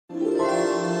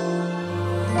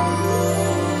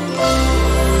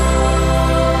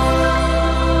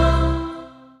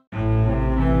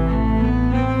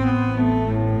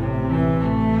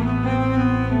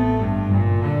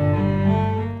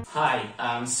Hi,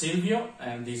 I'm Silvio,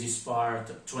 and this is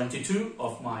part 22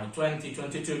 of my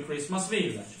 2022 Christmas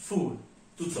Village food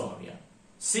tutorial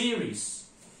series.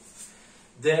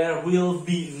 There will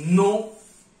be no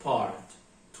part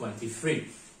 23.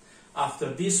 After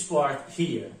this part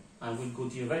here, I will go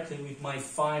directly with my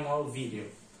final video,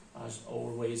 as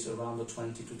always around the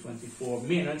 20 to 24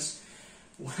 minutes,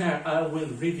 where I will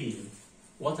reveal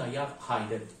what I have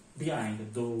hidden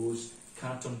behind those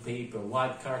carton paper,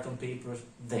 white carton papers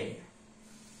there.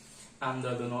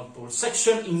 Under the North Pole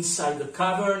section, inside the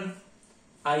cavern,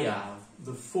 I have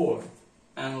the fourth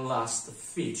and last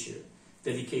feature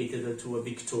dedicated to a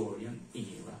Victorian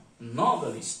era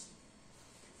novelist.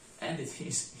 And it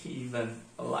is even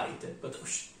lighted, but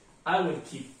I will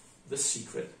keep the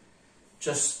secret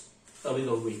just a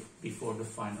little week before the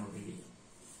final reveal.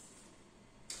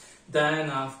 Then,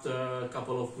 after a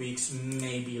couple of weeks,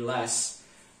 maybe less,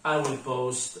 I will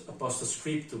post a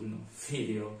post-scriptum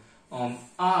video on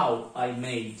how I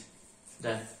made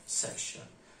that section.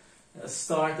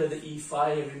 Started, if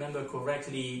I remember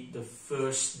correctly, the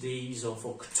first days of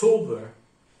October,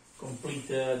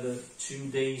 completed 2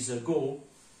 days ago,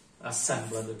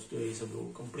 assembled 2 days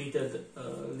ago, completed a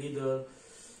little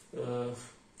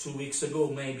 2 weeks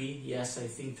ago maybe, yes, I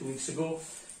think 2 weeks ago,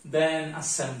 then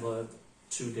assembled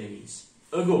 2 days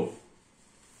ago.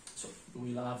 So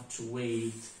we'll have to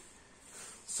wait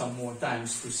some more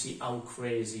times to see how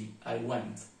crazy I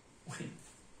went with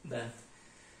that.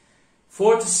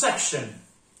 Fourth section.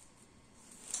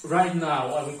 Right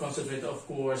now I will concentrate, of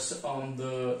course, on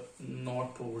the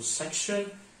North Pole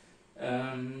section.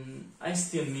 I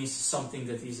still miss something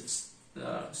that is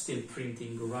still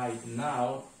printing right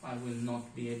now. I will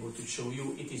not be able to show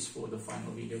you. It is for the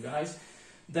final video, guys.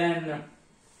 Then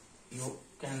you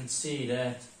can see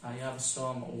that I have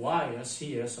some wires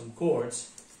here, some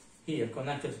cords here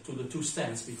connected to the two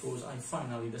stands, because I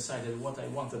finally decided what I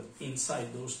wanted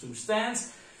inside those two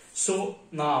stands. So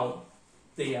now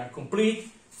they are complete,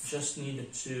 just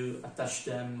need to attach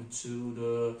them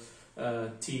to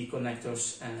the T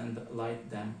connectors and light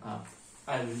them up.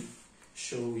 I will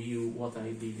show you what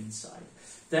I did inside.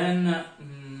 Then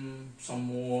some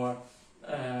more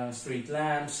street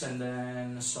lamps, and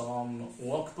then some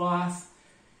walk path.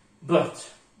 But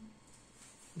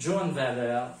Joan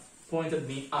Vedder pointed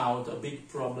me out a big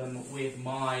problem with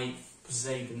my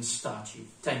Poseidon statue.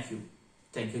 Thank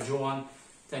you, Joan.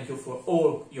 Thank you for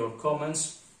all your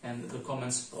comments and the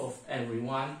comments of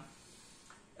everyone.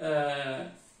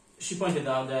 She pointed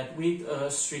out that with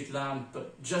a street lamp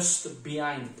just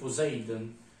behind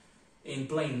Poseidon in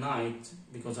plain night,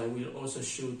 because I will also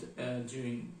shoot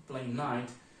during plain night,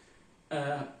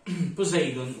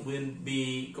 Poseidon will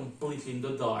be completely in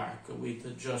the dark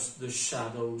with just the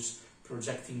shadows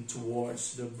projecting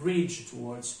towards the bridge,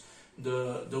 towards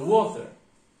the water.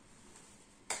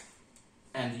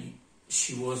 And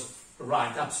she was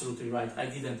right, absolutely right. I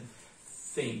didn't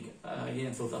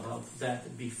thought about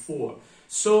that before.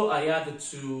 So I had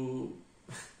to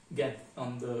get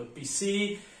on the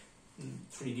PC,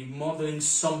 3D modeling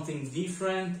something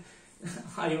different.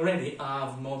 I already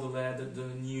have modeled the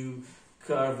new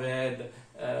curved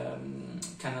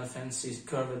canal fences,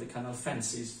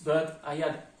 but I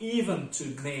had even to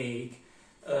make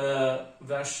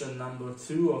version number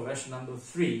 2 or version number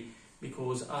 3,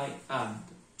 because I had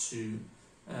to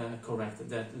correct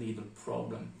that little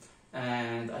problem,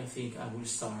 and I think I will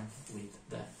start with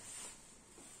that.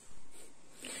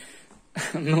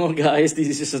 No, guys,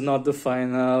 this is not the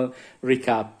final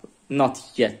recap, not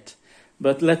yet.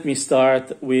 But let me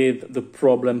start with the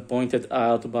problem pointed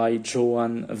out by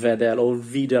Joan Vedel, or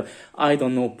Vidal. I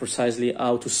don't know precisely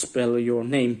how to spell your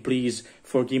name. Please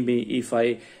forgive me if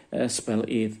I spell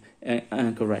it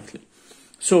incorrectly.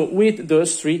 So with the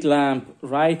street lamp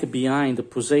right behind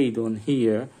Poseidon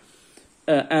here,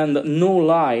 and no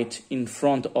light in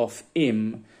front of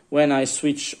him, when I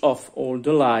switch off all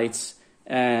the lights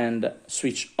and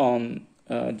switch on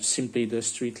simply the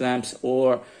street lamps,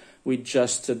 or with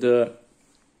just the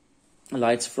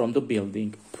lights from the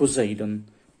building, Poseidon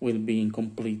will be in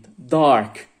complete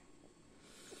dark.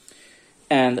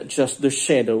 And just the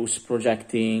shadows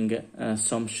projecting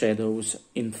some shadows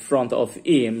in front of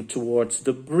him towards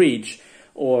the bridge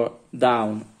or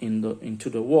down into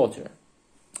the water.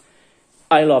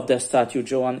 I love that statue,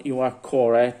 Joan. You are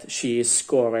correct. She is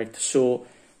correct. So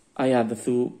I had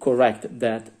to correct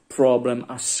that problem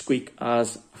as quick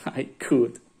as I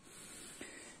could.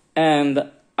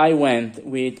 And I went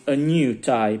with a new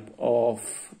type of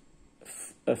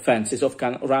fences, of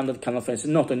rounded canal fences,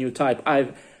 not a new type.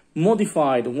 I've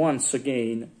modified once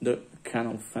again the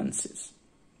canal fences.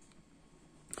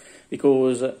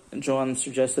 Because Joanne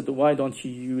suggested, why don't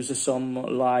you use some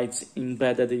lights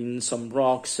embedded in some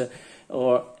rocks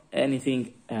or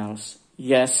anything else?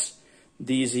 Yes,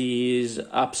 this is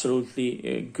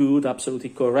absolutely good, absolutely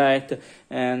correct,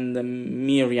 and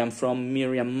Miriam from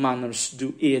Miriam Manners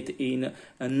do it in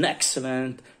an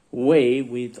excellent way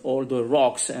with all the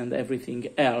rocks and everything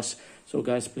else. So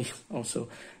guys, please also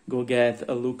go get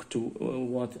a look to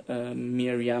what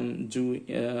Miriam do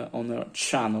on her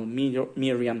channel,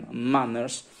 Miriam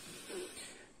Manners.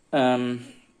 But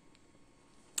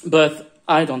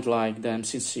I don't like them,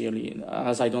 sincerely,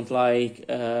 as I don't like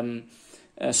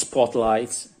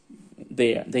spotlights.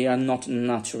 They are not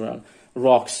natural.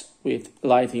 Rocks with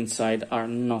light inside are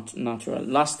not natural.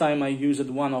 Last time I used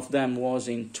one of them was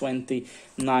in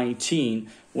 2019,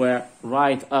 where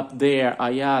right up there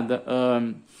I had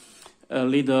a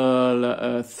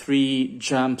little 3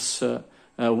 jumps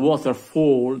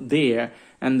waterfall there,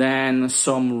 and then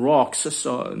some rocks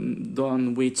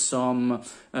done with some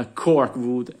cork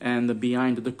wood, and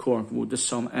behind the cork wood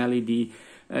some LED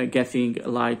getting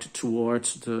light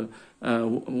towards the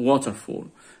waterfall.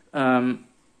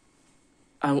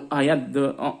 I had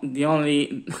the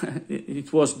only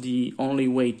it was the only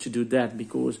way to do that,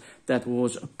 because that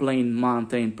was a plain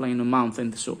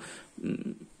mountain, so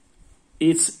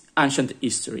it's ancient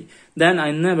history. Then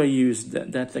I never used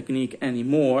that technique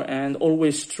anymore, and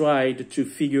always tried to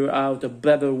figure out a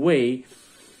better way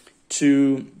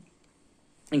to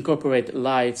incorporate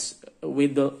lights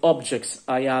with the objects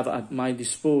I have at my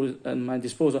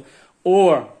disposal,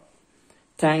 or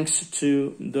thanks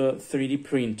to the 3D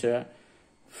printer.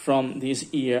 From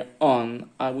this year on,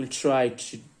 I will try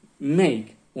to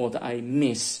make what I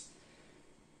miss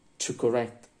to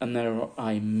correct an error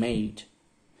I made.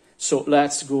 So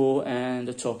let's go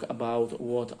and talk about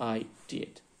what I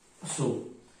did. So,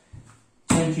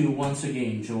 thank you once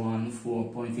again, Joanne,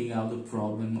 for pointing out the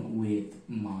problem with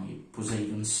my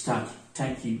Poseidon statue.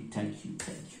 Thank you.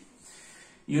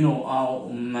 You know how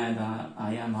mad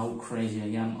I am, how crazy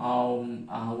I am,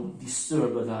 how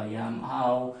disturbed I am,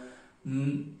 how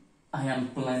I am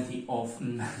plenty of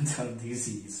mental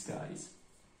disease, guys.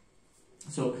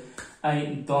 So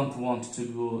I don't want to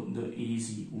go the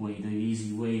easy way. The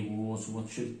easy way was what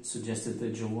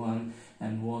suggested Joanne,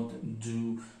 and what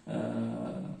do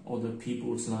other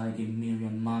people's like in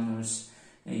Miriam Manners,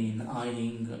 in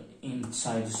hiding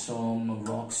inside some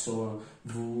rocks or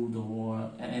wood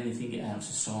or anything else,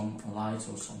 some lights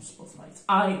or some spotlights.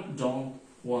 I don't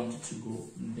want to go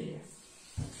there.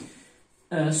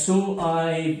 So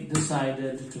I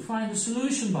decided to find a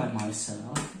solution by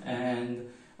myself, and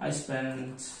I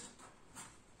spent,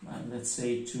 let's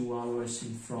say, 2 hours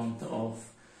in front of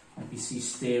my PC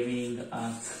staring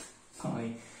at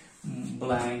my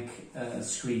blank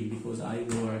screen, because I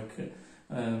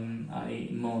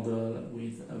model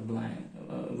with a blank,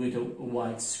 with a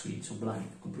white screen, so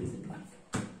blank, completely blank.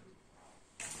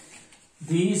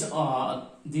 This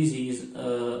is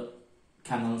a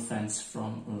canal fence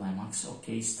from Lemax,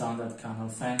 okay, standard canal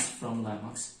fence from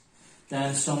Lemax.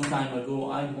 Then some time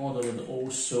ago I modeled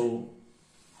also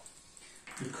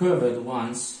the curved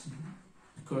ones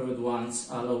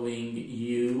allowing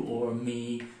you or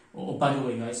me, oh, by the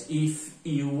way guys, if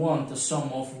you want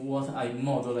some of what I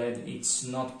modeled, it's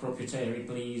not proprietary,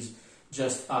 please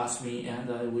just ask me and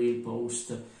I will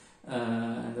post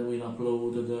and I will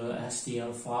upload the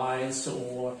STL files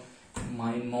or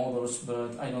my models,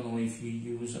 but I don't know if you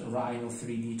use Rhino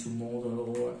 3D to model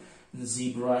or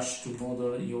ZBrush to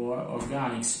model your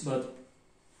organics, but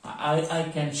I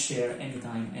can share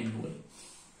anytime, anyway.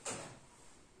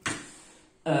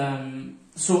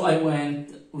 So I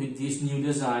went with this new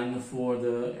design for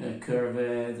the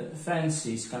curved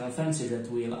fences, canal fences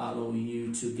that will allow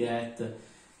you to get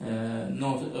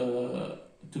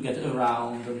to get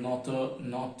around, not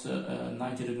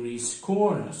 90 degrees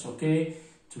corners, okay?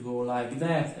 To go like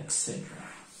that, etc.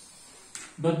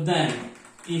 But then,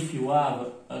 if you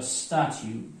have a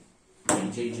statue,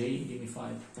 JJ, give me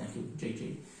 5, thank you,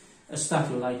 JJ, a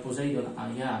statue like Poseidon I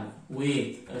have,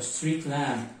 with a street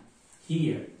lamp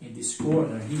here, in this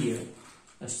corner here,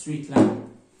 a street lamp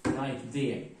right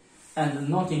there, and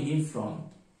nothing in front,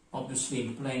 obviously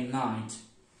in plain night,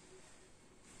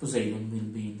 Poseidon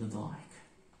will be in the dark.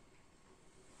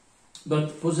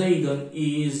 But Poseidon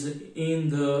is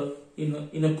in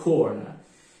a corner,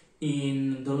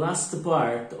 in the last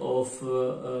part of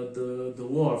the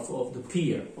wharf of the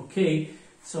pier, okay?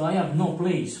 So I have no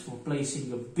place for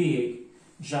placing a big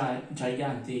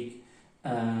gigantic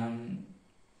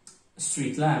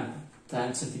street lamp,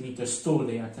 10 centimeters tall.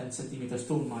 They are 10 centimeters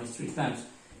tall, my street lamps,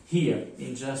 here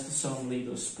in just some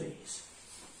little space.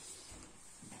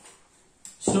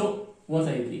 So what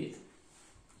I did,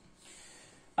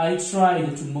 I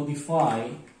tried to modify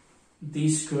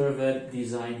this curved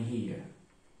design here,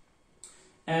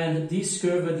 and this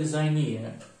curved design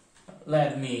here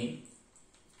led me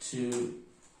to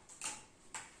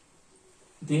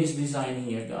this design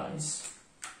here, guys.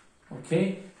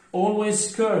 Okay,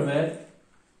 always curved,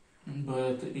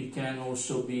 but it can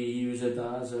also be used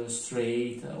as a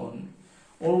straight, or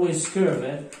always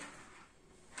curved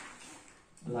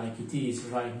like it is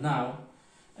right now.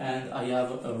 And I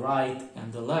have a right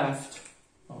and a left,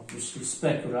 obviously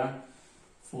specular,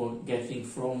 for getting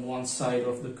from one side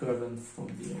of the curve and from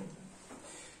the other,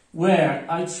 where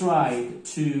I tried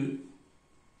to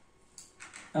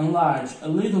enlarge a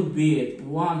little bit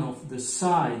one of the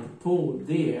side pole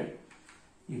there.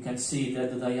 You can see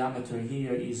that the diameter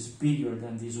here is bigger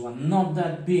than this one, not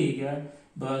that bigger,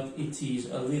 but it is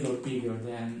a little bigger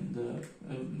than the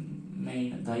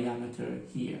main diameter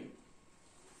here,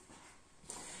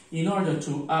 in order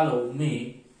to allow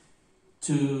me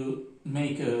to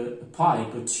make a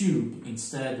pipe, a tube,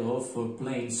 instead of a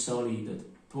plain solid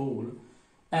pole,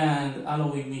 and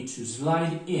allowing me to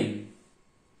slide in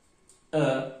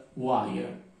a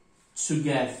wire to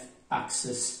get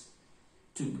access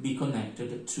to be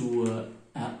connected to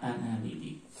an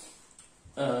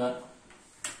LED.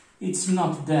 It's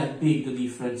not that big, the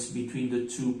difference between the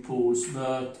two poles,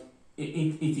 but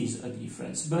it is a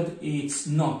difference, but it's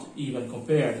not even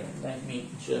compared. Let me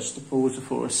just pause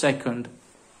for a second.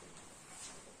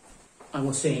 I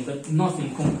was saying that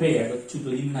nothing compared to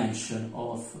the dimension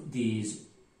of this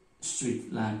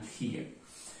street lamp here.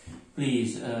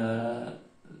 Please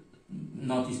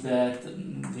notice that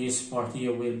this part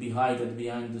here will be hidden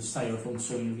behind the styrofoam,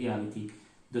 so in reality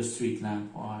the street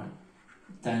lamp are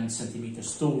 10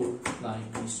 centimeters tall,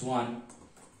 like this one.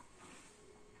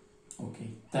 Okay,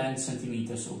 10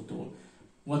 centimeters so tall.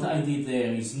 What I did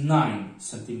there is 9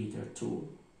 centimeters tall.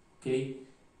 Okay,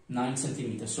 9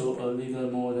 centimeters, so a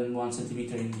little more than 1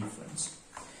 centimeter in difference.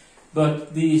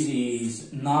 But this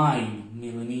is 9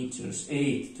 millimeters,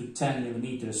 8 to 10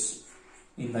 millimeters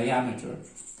in diameter.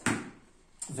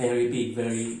 Very big,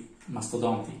 very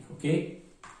mastodontic. Okay,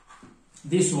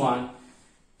 this one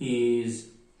is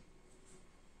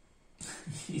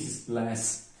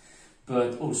less,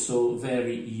 but also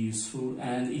very useful,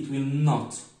 and it will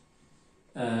not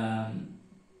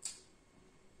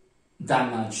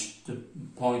damage the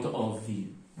point of view.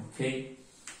 Okay,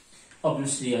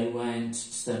 obviously I went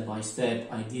step by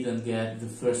step. I didn't get the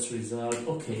first result.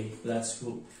 Okay, let's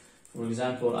go. For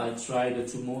example, I tried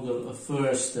to model a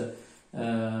first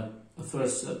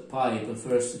pipe, a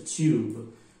first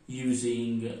tube,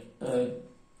 using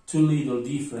too little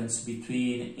difference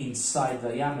between inside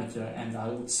diameter and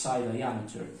outside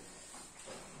diameter.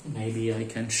 Maybe I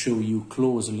can show you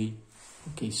closely.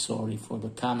 Okay, sorry for the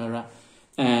camera.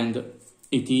 And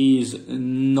it is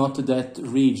not that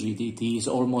rigid. It is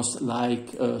almost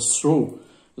like a straw,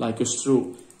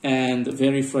 and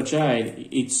very fragile.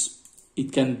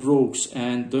 It can break,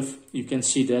 and you can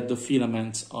see that the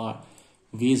filaments are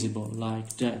visible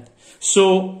like that.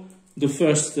 So the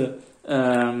first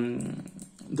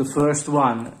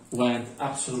one went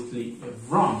absolutely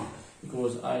wrong,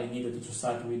 because I needed to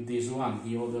start with this one.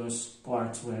 The other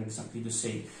parts were exactly the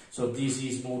same. So this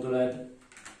is modeled.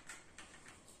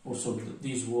 Also,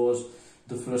 this was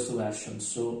the first version.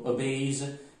 So a base,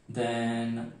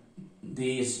 then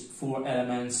these 4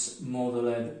 elements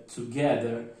modeled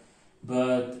together,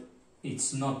 but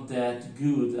it's not that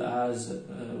good as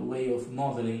a way of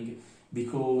modeling,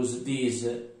 because this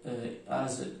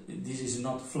is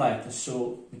not flat,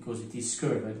 so because it is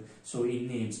curved, so it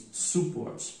needs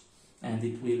supports, and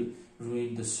it will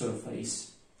ruin the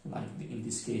surface. Like in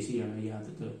this case here, I had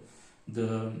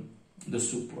the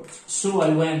supports. So I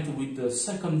went with the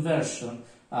second version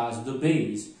as the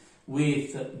base,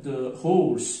 with the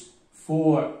holes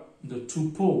for the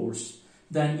 2 poles,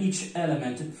 then each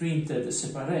element printed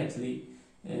separately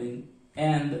and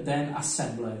then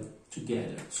assembled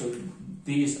together. So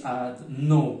these had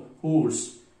no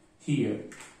holes here,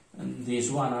 and this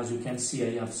one, as you can see,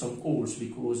 I have some holes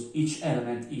because each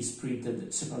element is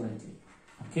printed separately.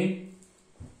 Okay,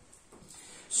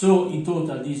 so in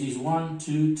total this is 1,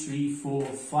 2, 3, 4,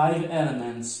 5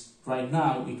 elements. Right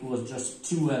now it was just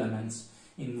 2 elements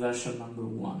in version number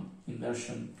 1, in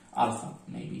version alpha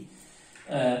maybe.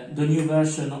 The new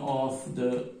version of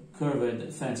the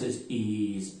curved fences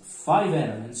is 5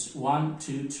 elements, 1,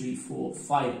 2, 3, 4,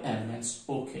 5 elements.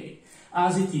 Okay,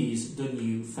 as it is the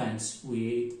new fence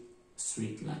with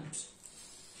street lamps.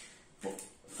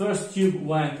 First tube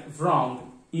went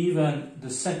wrong, even the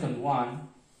second one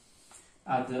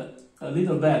had a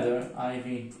little better. I've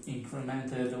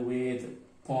incremented with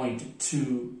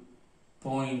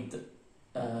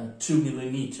 0.2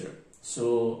 millimeter,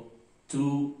 so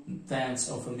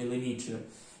 0.2 of a millimeter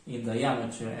in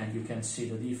diameter, and you can see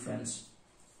the difference.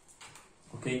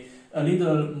 Okay, a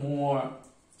little more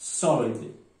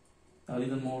solid, a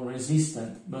little more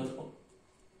resistant, but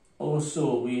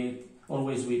also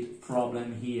always with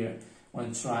problem here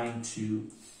when trying to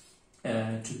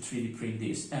 3D print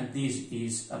this. And this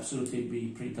is absolutely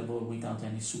be printable without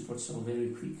any support, so very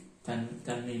quick,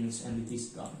 10 minutes and it is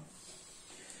done.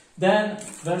 Then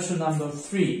version number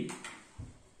 3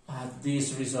 had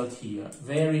this result here,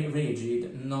 very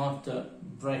rigid, not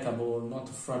breakable, not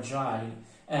fragile,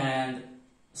 and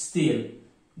still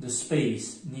the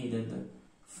space needed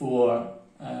for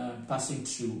passing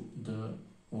through the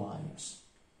wires,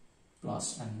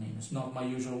 plus and minus. Not my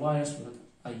usual wires, but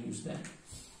I use them.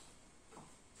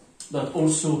 But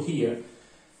also here,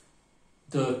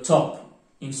 the top,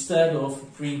 instead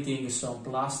of printing some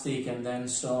plastic and then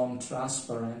some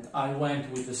transparent, I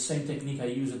went with the same technique I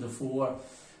used for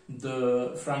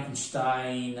the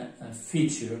Frankenstein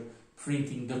feature,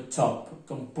 printing the top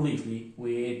completely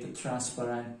with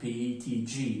transparent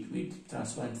PETG, with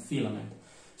transparent filament.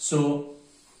 So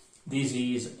this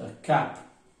is a cap,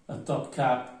 a top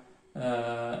cap,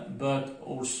 but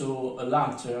also a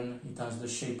lantern. It has the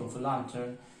shape of a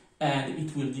lantern, and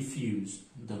it will diffuse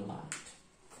the light.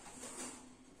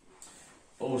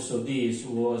 Also, this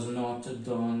was not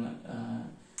done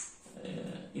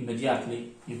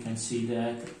immediately. You can see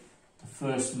that the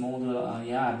first model I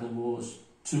had was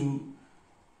too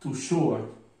short,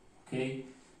 okay,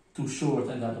 too short,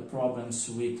 and had problems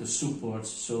with the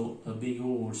supports, so a big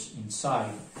holes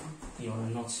inside. You are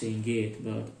not seeing it,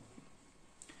 but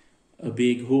a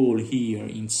big hole here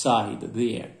inside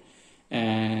there,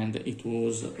 and it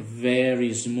was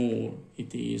very small.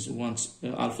 It is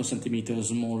half a centimeter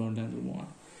smaller than the one.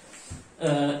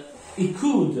 It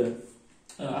could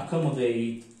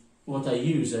accommodate what I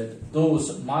used,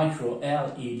 those micro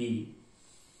LED.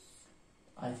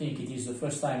 I think it is the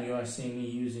first time you are seeing me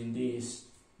using this,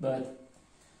 but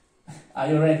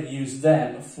I already used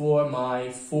them for my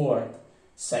 4th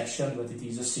section, but it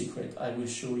is a secret. I will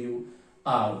show you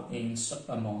how in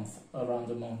a month, around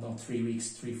a month, not 3 weeks,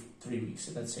 3 weeks,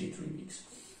 let's say 3 weeks.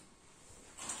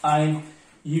 I'm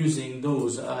using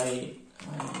those. I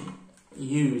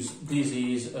use, this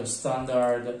is a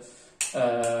standard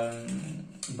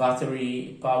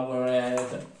battery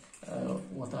powered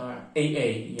what are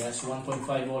AA, yes,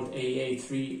 1.5 volt AA,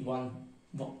 3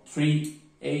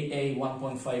 AA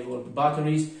 1.5 volt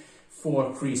batteries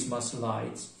for Christmas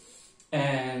lights.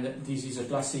 And this is a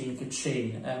classic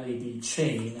chain, LED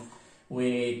chain,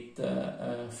 with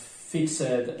fixed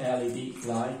LED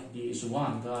like this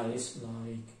one, guys,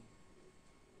 like,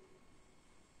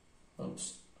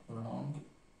 oops, wrong.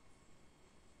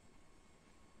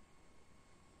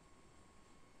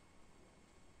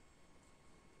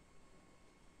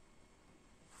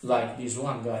 Like this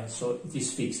one, guys, so it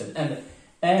is fixed. And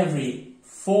every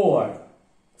 4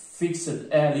 fixed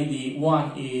LED,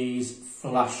 one is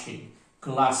flashing,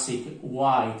 classic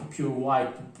white, pure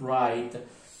white, bright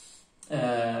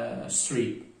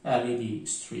strip, LED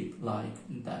strip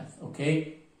like that,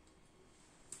 okay?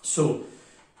 So,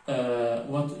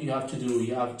 what you have to do,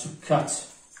 you have to cut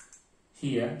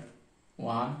here,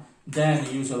 one, then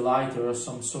use a lighter or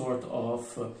some sort of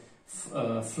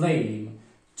flame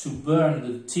to burn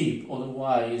the tip,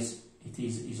 otherwise it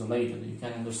is isolated. You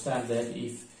can understand that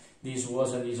if this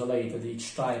wasn't isolated,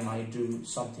 each time I do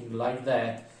something like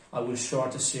that, I will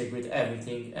short circuit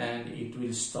everything and it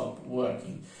will stop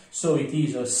working. So it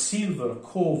is a silver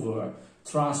cover,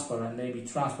 transparent, maybe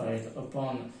transparent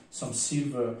upon some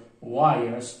silver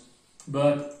wires,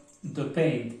 but the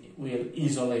paint will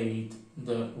isolate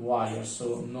the wires,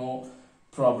 so no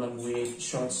problem with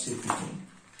short circuiting.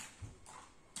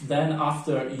 Then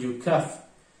after you cut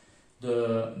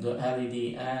the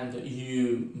LED and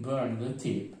you burn the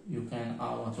tip, you can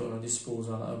have at your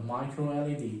disposal a micro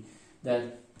LED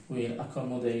that will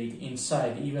accommodate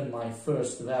inside. Even my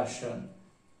first version,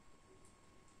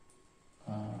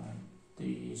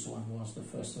 this one was the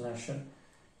first version,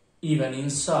 even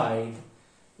inside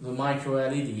the micro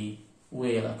LED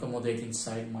will accommodate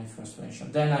inside my first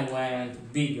version. Then I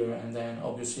went bigger, and then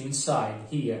obviously inside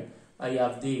here I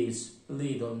have this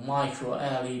little micro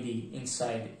LED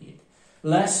inside it.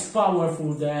 Less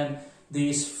powerful than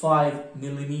this 5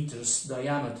 millimeters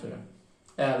diameter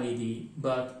LED,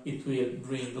 but it will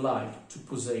bring light to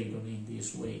Poseidon in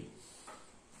this way.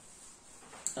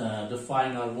 The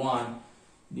final one,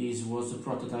 this was the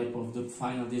prototype of the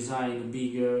final design,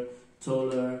 bigger,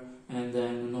 taller, and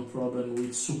then no problem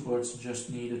with supports, just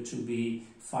needed to be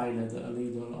filed a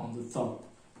little on the top.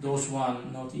 Those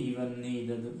one not even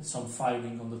needed some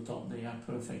filing on the top, they are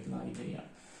perfect like they are.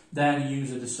 Then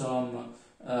used some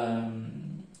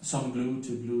glue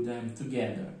to glue them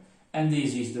together. And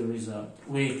this is the result,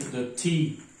 with the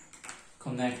T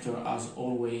connector as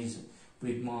always,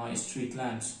 with my street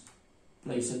lamps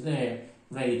placed there,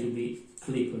 ready to be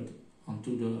clipped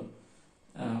onto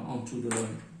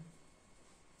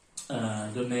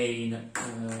the main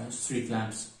street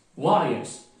lamps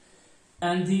wires.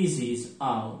 And this is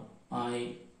how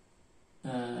I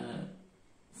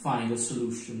find a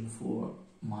solution for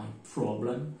my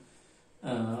problem.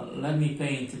 Let me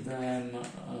paint them,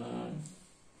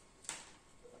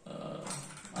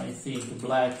 I think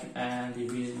black and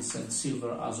iridescent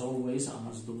silver as always,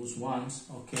 as those ones,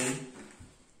 okay?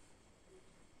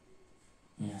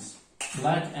 Yes,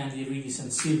 black and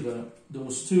iridescent silver,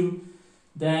 those two.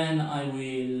 Then I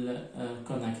will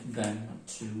connect them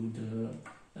to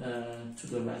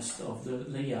the rest of the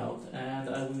layout, and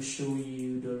I will show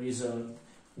you the result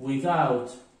without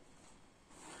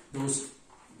those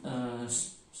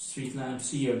street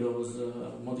lamps here, those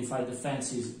modified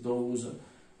fences, those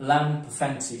lamp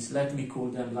fences. Let me call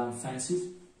them lamp fences,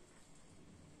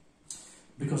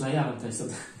 because I haven't tested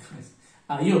them.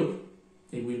 I hope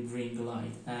they will bring the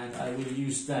light, and I will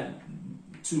use them,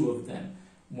 two of them.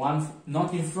 One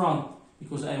not in front,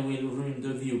 because I will ruin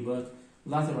the view, but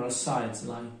lateral sides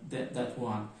like that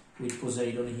one, with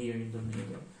Poseidon here in the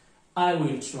middle. I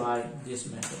will try this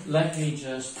method. Let me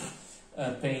just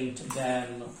paint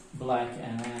them black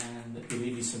and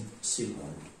iridescent silver.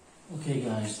 Okay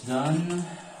guys, done.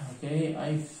 Okay,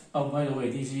 oh, by the way,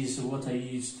 this is what I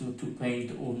used to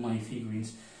paint all my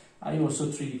figurines. I also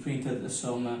 3D printed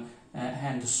some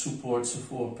hand supports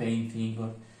for painting,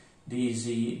 but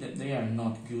they are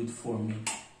not good for me.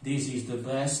 This is the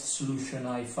best solution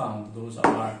I found. Those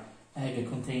are egg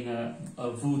container,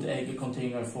 wood egg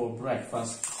container for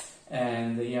breakfast,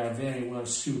 and they are very well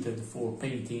suited for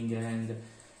painting and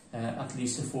at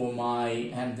least for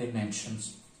my hand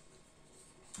dimensions.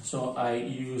 So I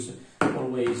use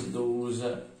always those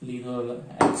little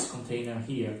eggs container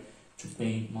here to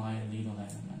paint my little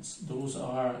elements. Those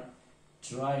are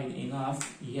dried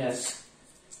enough, yes.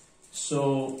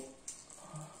 So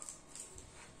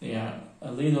they are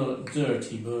a little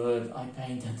dirty, but I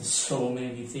painted so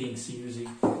many things using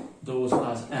those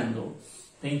as handle.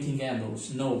 Painting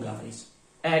handles, no guys.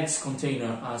 Eggs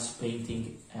container as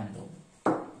painting handle.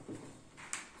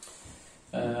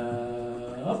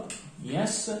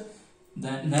 Yes,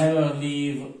 then never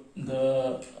leave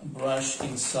the brush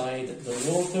inside the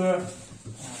water.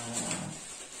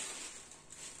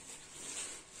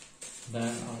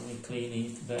 Then I will clean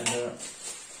it better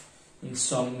in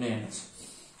some minutes.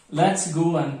 Let's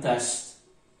go and test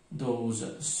those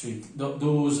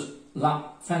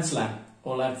fence lamp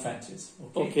or lamp fences.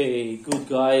 Okay, good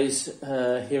guys.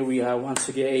 Here we are once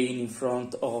again in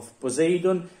front of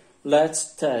Poseidon.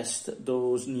 Let's test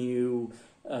those new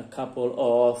couple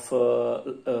of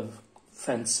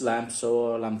fence lamps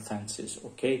or lamp fences.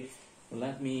 Okay,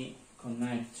 let me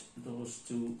connect those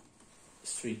two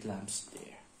street lamps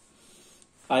there.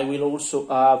 I will also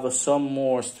have some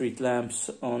more street lamps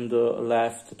on the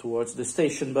left towards the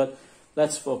station, but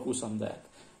let's focus on that.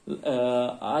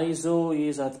 ISO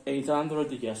is at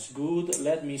 800, yes, good.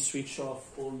 Let me switch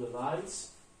off all the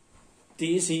lights.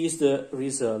 This is the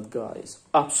result, guys.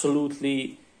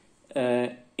 Absolutely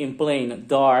in plain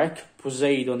dark.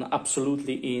 Poseidon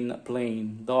absolutely in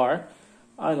plain dark.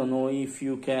 I don't know if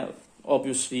you can.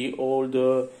 Obviously, all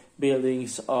the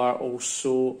buildings are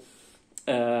also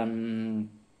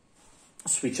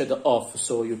switched off,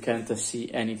 so you can't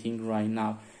see anything right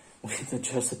now. With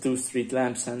just two street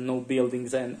lamps and no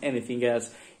buildings and anything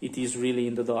else, it is really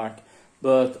in the dark.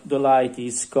 But the light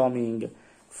is coming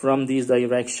from this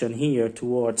direction here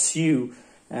towards you,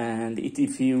 and it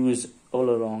diffuses all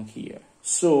along here.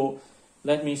 So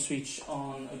let me switch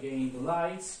on again the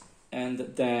lights, and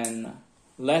then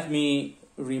let me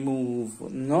remove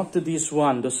not this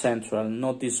one, the central,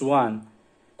 not this one,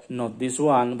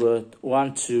 but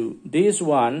 1, 2, this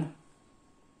one.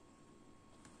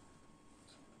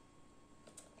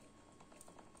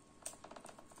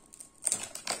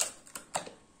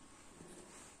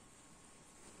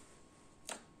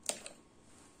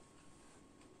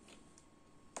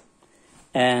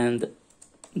 And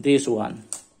this one.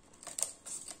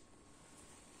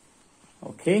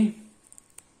 Okay,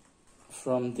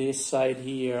 from this side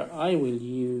here, I will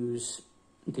use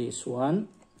this one.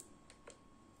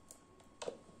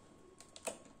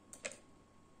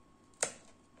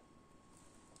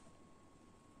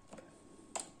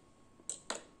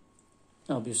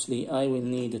 Obviously, I will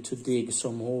need to dig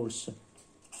some holes,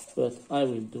 but I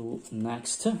will do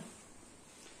next.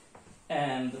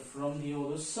 And from the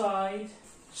other side,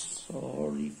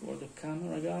 sorry for the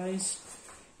camera, guys.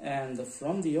 And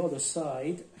from the other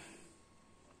side,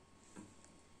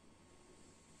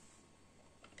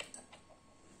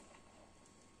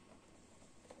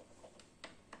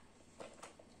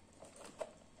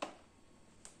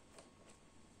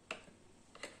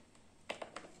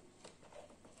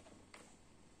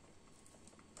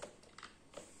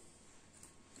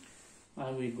 I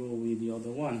will go with the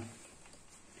other one.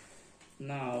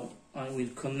 Now I will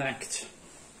connect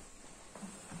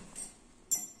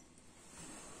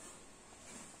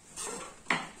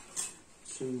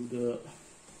to the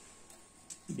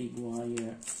big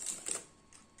wire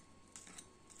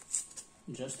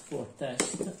just for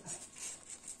test.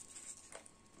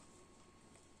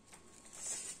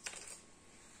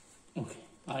 Okay,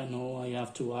 I know I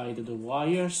have to hide the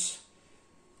wires.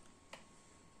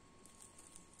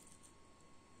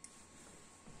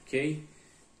 Okay,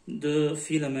 the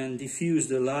filament diffuse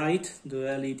the light, the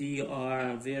LED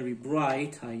are very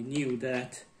bright, I knew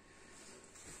that.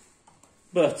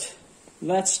 But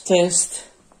let's test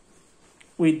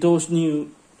with those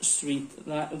new street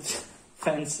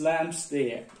fence lamps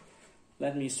there.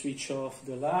 Let me switch off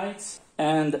the lights.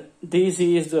 And this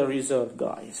is the result,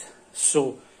 guys.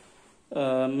 So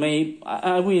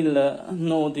I will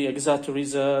know the exact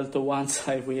result once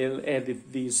I will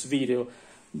edit this video.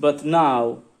 But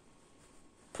now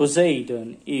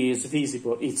Poseidon is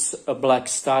visible. It's a black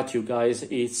statue, guys.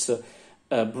 It's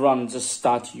a bronze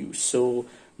statue. So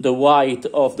the white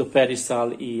of the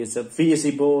pedestal is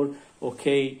visible.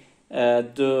 Okay,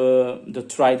 the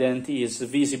trident is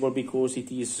visible because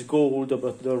it is gold,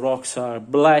 but the rocks are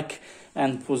black,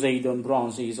 and Poseidon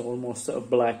bronze is almost a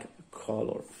black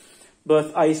color.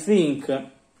 But I think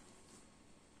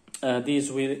this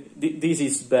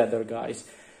is better, guys.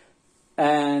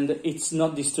 And it's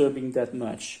not disturbing that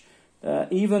much.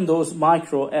 Even those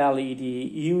micro LED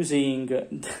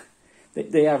using,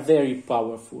 they are very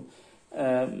powerful.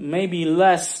 Maybe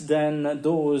less than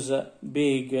those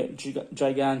big,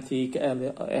 gigantic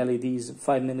LEDs,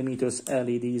 5mm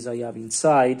LEDs I have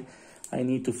inside. I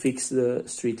need to fix the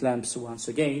street lamps once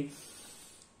again.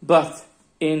 But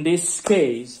in this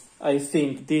case, I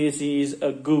think this is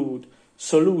a good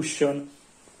solution.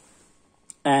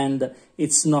 And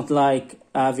it's not like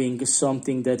having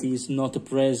something that is not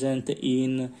present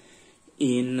in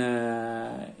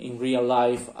real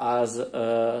life as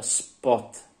a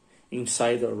spot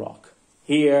inside a rock.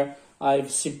 Here I've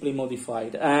simply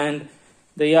modified, and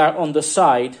they are on the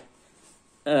side,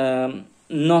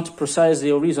 not precisely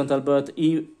horizontal, but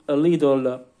a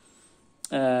little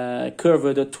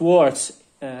curved towards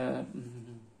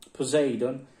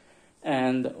Poseidon.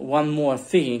 And one more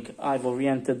thing, I've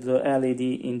oriented the LED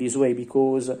in this way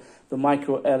because the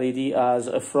micro LED has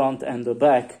a front and a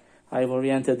back. I've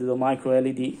oriented the micro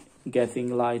LED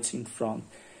getting lights in front.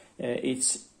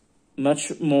 It's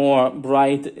much more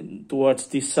bright towards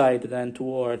this side than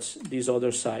towards this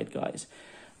other side, guys.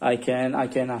 I can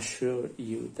assure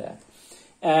you that.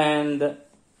 And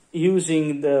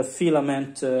using the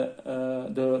filament,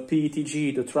 the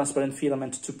PETG, the transparent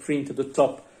filament, to print the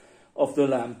top of the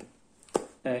lamp,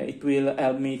 it will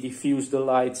help me diffuse the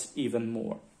lights even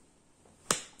more.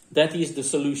 That is the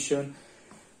solution.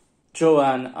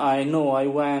 Joanne, I know I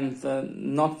went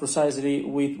not precisely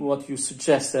with what you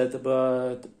suggested,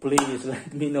 but please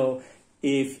let me know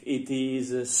if it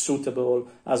is suitable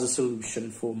as a solution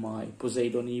for my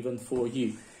Poseidon, even for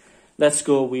you. Let's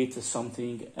go with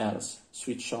something else.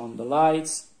 Switch on the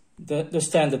lights. The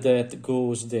stand that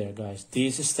goes there, guys.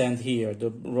 This stand here, the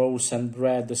rolls and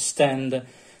bread stand,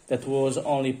 that was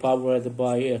only powered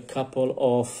by a couple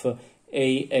of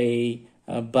AA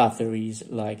batteries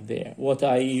like there. What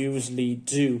I usually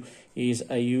do is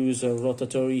I use a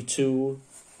rotatory tool,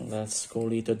 let's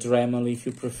call it a Dremel if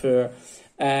you prefer,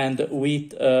 and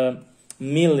with a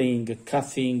milling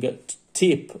cutting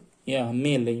tip,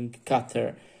 milling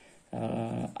cutter,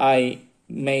 I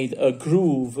made a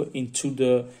groove into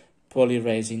the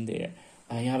polyresin there.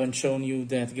 I haven't shown you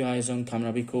that, guys, on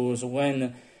camera, because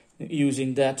when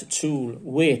using that tool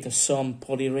with some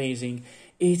polyresin,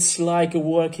 it's like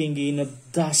working in a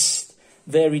dust,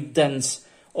 very dense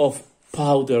of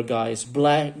powder, guys,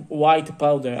 white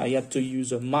powder. I had to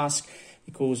use a mask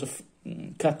because of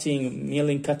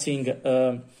milling cutting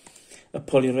a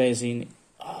polyresin.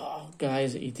 Oh,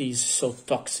 guys, it is so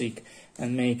toxic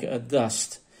and make a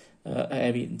dust,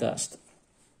 heavy dust.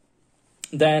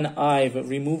 Then I've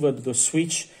removed the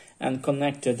switch and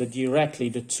connected directly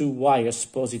the two wires,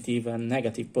 positive and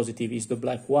negative. Positive is the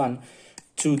black one,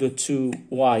 to the two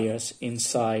wires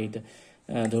inside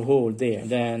the hole there.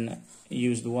 Then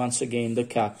used once again the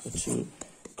cap to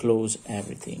close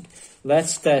everything.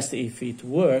 Let's test if it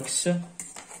works.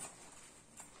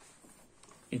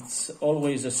 It's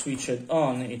always switched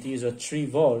on. It is a 3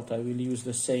 volt. I will use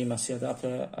the same AC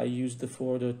adapter I used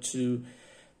for the two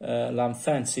lamp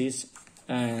fences.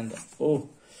 And oh,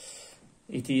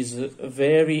 it is a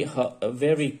very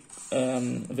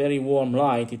warm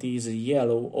light. It is a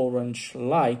yellow orange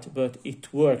light, but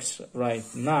it works right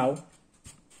now.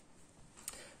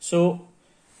 So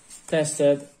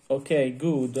tested. Okay,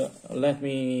 good. Let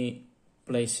me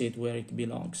place it where it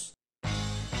belongs.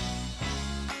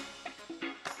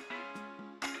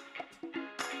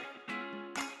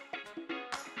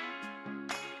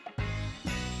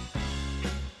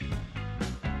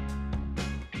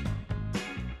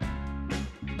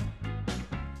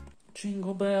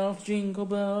 Jingle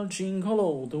bell, jingle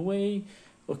all the way.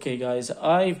 Okay, guys,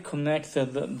 I've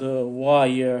connected the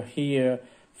wire here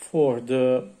for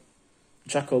the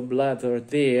jackal bladder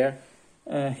there,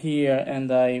 here,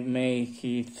 and I make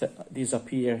it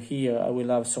disappear here. I will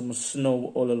have some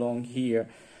snow all along here,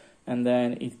 and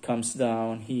then it comes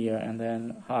down here, and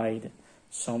then hide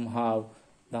somehow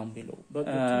down below. But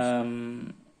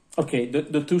okay,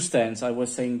 the two stands. I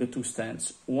was saying the two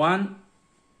stands, 1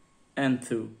 and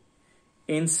 2.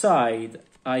 Inside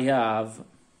I have,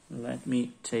 let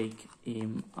me take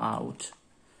him out.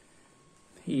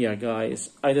 Here,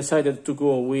 guys, I decided to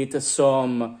go with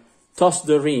some toss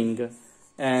the ring,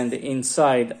 and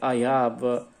inside I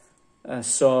have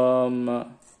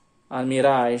some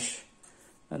almirage,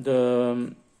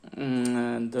 the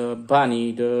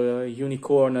bunny, the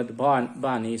unicorned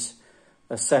bunnies,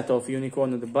 a set of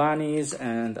unicorned bunnies,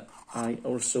 and I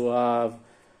also have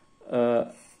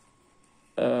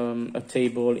a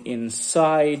table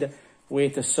inside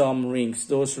with some rings.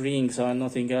 Those rings are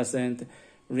nothing else than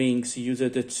rings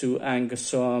used to hang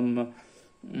some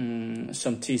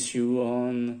tissue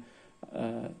on,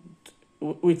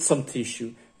 with some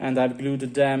tissue, and I've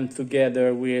glued them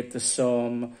together with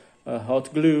some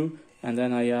hot glue, and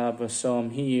then I have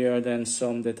some here, then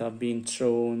some that have been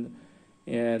thrown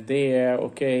there,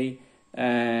 okay,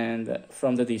 and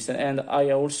from the distance. And I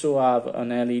also have an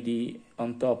LED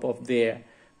on top of there.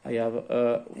 I have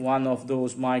one of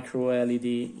those micro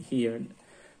LED here.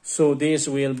 So this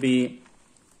will be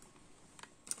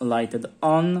lighted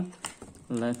on.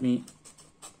 Let me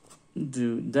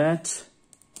do that.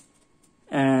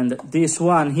 And this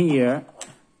one here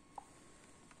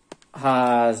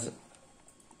has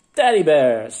teddy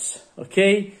bears,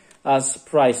 okay, as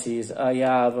prices. I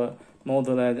have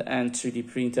modeled and 3D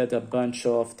printed a bunch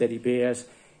of teddy bears.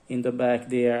 In the back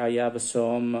there I have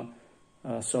some,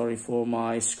 sorry for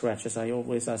my scratches, I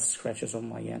always have scratches on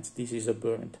my hands. This is a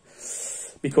burnt,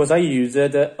 because I used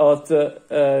a hot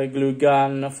glue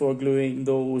gun for gluing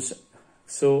those,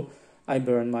 so I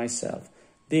burned myself.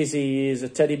 This is a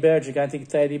teddy bear, gigantic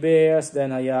teddy bears.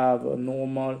 Then I have a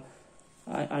normal,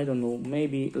 I don't know,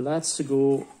 maybe let's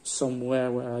go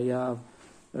somewhere where I have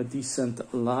a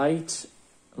decent light,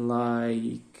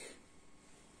 like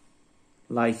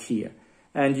here.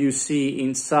 And you see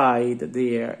inside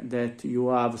there that you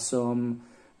have some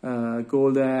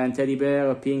golden teddy bear,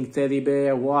 a pink teddy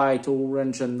bear, white,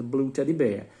 orange and blue teddy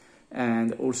bear.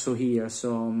 And also here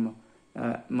some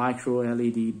micro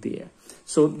LED there.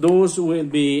 So those will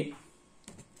be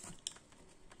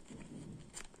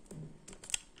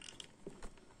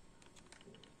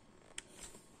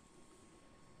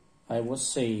I was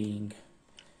saying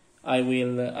I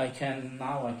can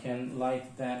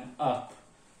light them up,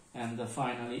 and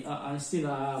finally I still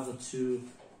have to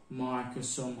mark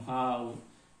somehow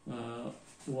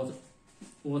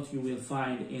what you will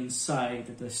find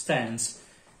inside the stands.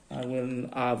 I will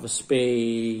have a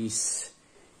space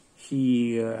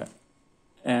here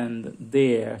and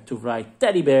there to write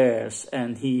teddy bears,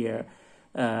 and here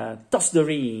toss the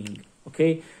ring,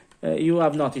 okay? You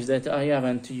have noticed that I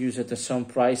haven't used some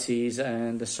prices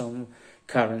and some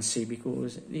currency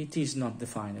because it is not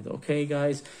defined, okay,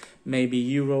 guys? Maybe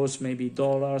euros, maybe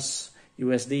dollars,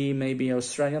 USD, maybe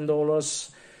Australian dollars,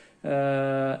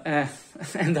 and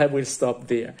I will stop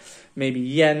there. Maybe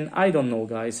yen, I don't know,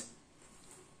 guys.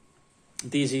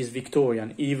 This is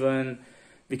Victorian, even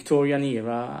Victorian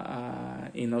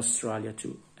era in Australia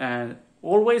too. And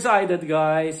always hidden,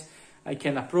 guys. I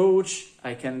can approach,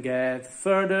 I can get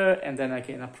further, and then I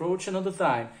can approach another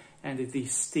time, and it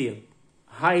is still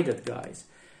hide it, guys.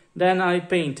 Then I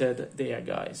painted there,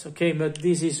 guys. Okay, but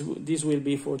this will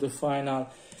be for the final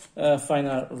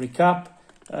recap.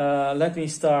 Let me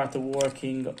start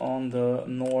working on the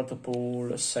North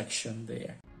Pole section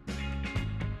there.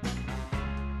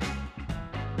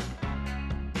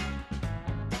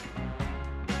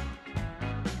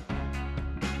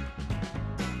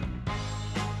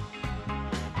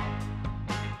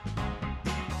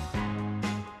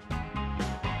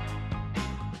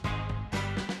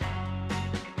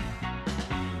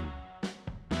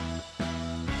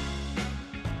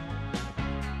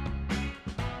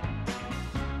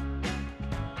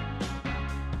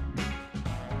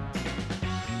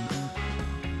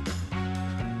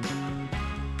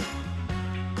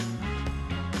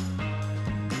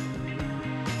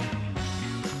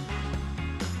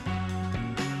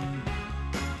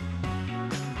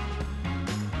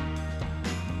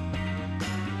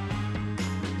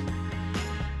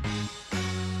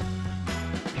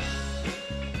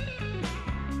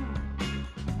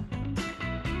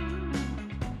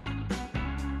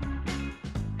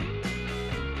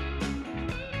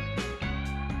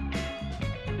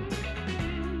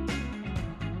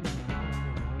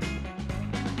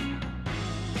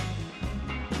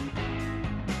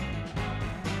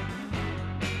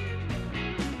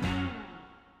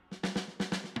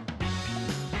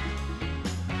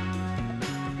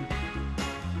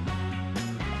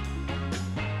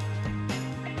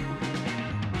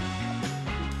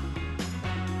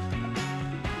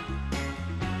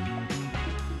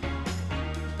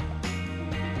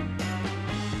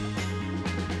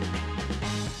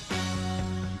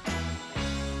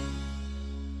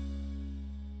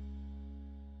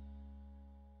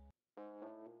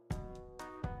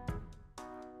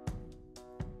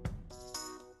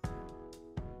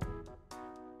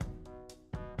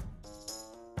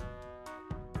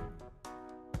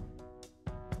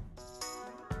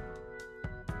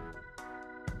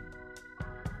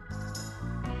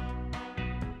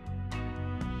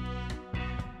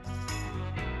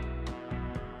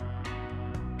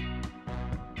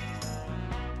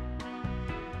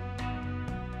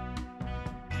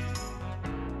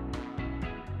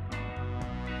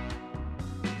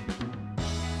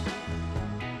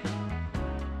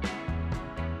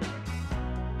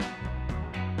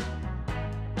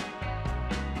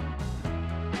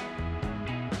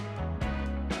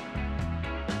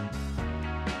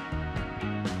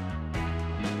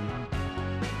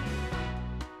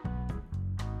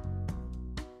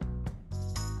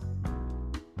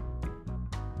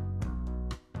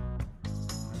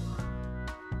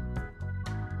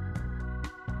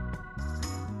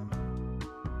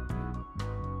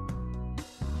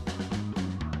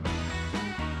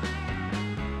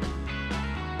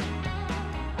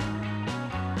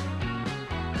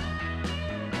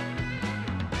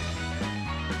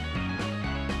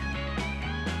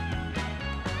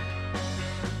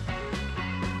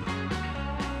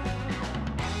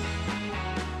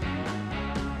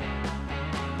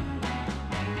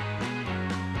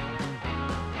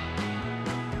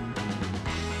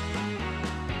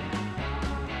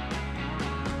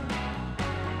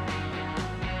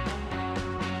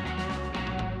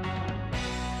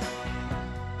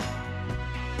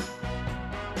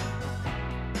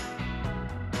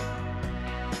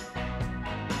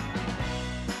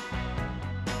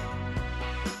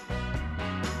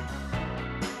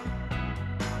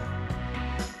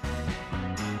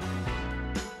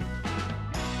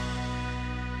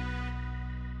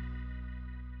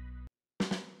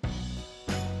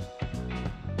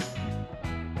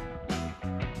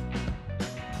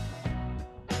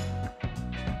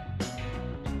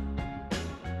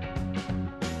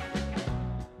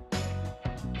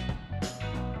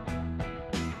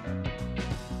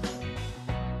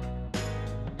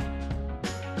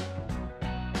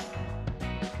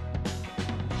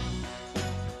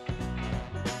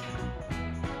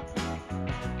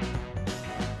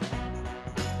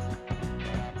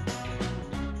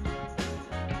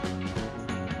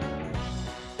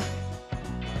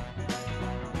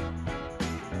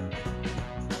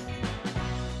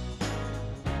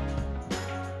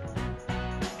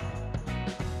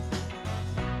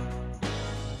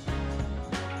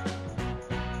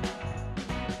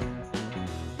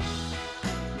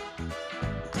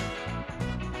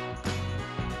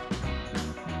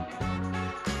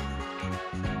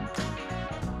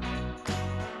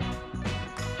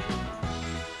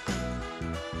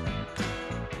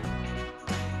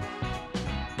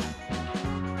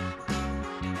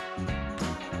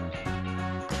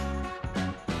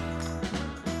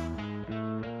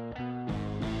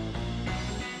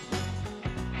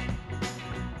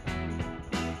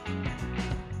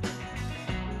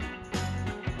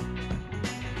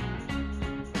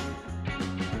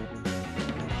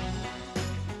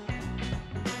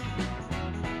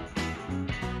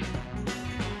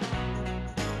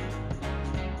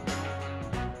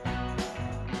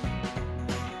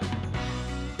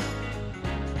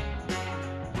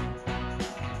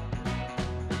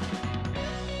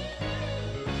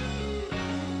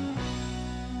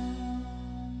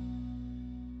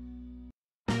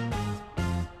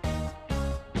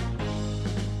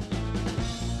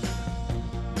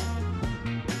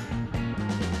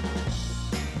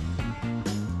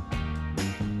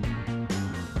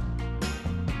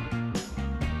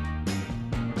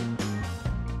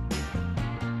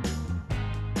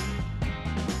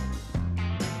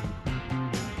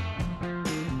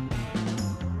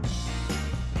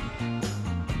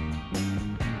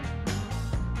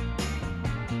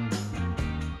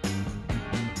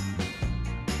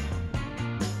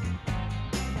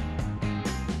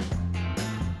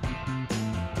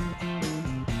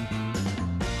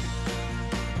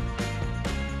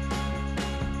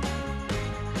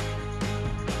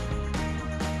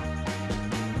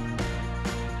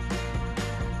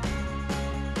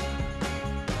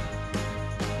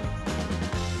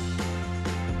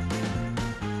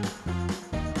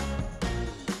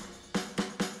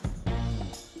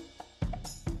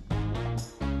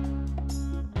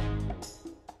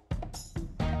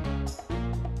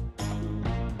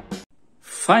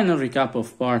 final recap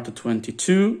of part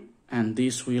 22, and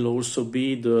this will also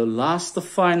be the last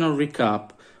final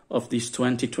recap of this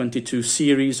 2022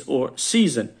 series or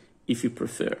season, if you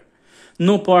prefer.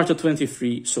 No part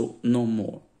 23, so no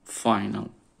more final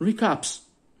recaps.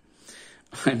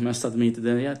 I must admit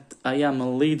that I am a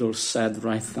little sad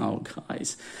right now,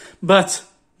 guys. But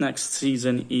next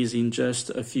season is in just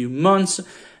a few months,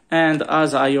 and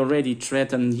as I already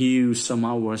threatened you some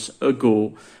hours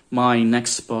ago, my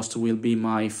next post will be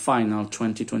my final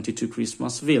 2022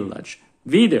 Christmas Village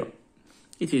video.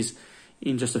 It is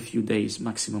in just a few days,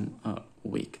 maximum a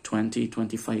week,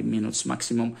 20-25 minutes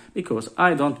maximum, because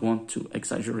I don't want to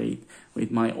exaggerate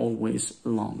with my always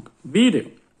long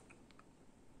video.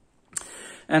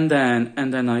 And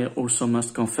then I also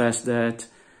must confess that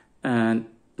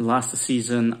last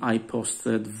season I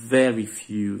posted very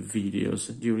few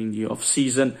videos during the off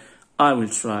season. I will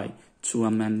try to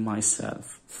amend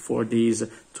myself for this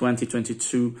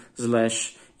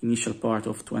 2022/initial part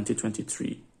of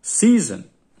 2023 season.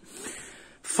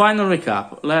 Final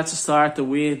recap. Let's start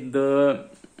with the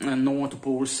North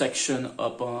Pole section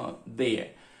up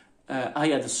there. I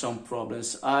had some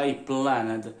problems. I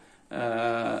planned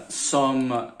some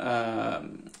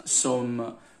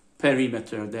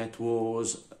perimeter that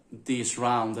was this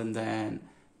round and then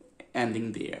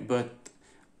ending there, but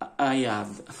I had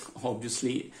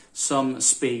obviously some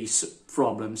space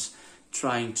problems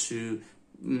trying to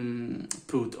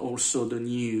put also the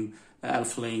new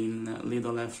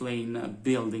little elf lane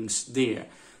buildings there.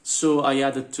 So I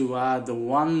had to add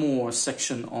one more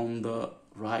section on the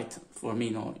right,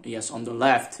 on the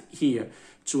left here,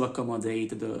 to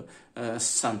accommodate the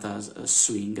Santa's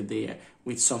swing there,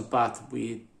 with some path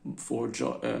for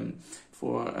joining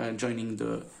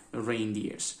the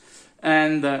reindeers.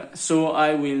 And so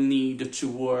I will need to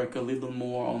work a little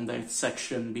more on that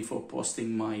section before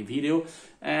posting my video.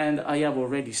 And I have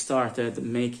already started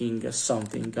making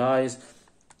something, guys.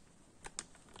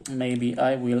 Maybe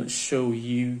I will show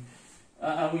you.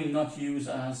 I will not use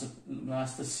as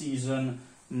last season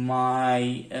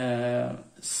my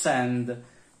sand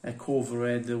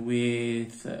covered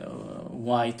with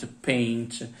white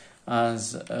paint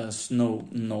as snow.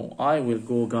 No, I will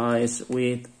go, guys,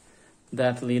 with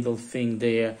that little thing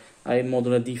there. I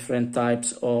modeled different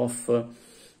types of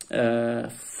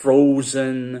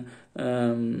frozen,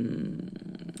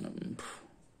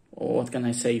 what can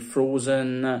I say,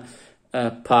 frozen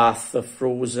path,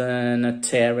 frozen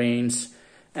terrains,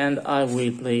 and I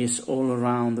will place all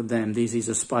around them. This is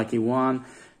a spiky one.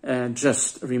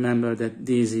 Just remember that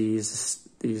this is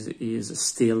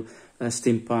still a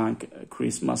steampunk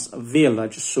Christmas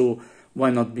village, so why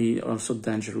not be also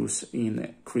dangerous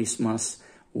in Christmas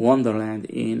Wonderland,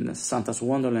 in Santa's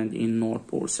Wonderland in North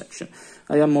Pole section.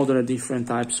 I have modeled different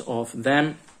types of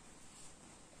them.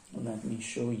 Let me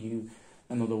show you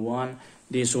another one.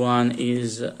 This one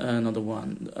is another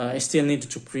one. I still need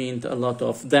to print a lot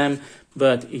of them,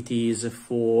 but it is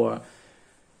for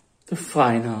the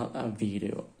final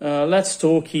video. Let's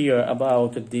talk here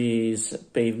about this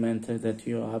pavement that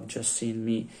you have just seen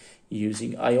me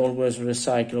using. I always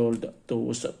recycled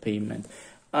those pavement.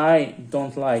 I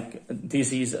don't like,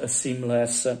 this is a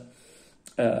seamless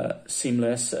pattern.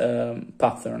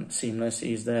 Seamless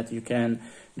is that you can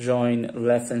join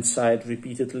left hand side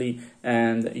repeatedly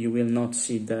and you will not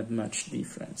see that much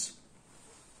difference.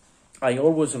 I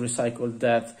always recycle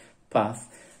that path,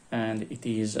 and it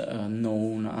is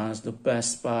known as the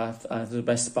best path, the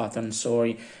best pattern,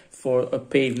 sorry, for a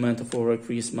pavement for a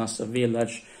Christmas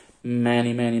village.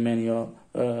 Many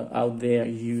out there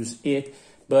use it,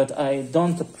 but I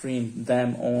don't print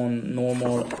them on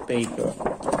normal paper.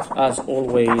 As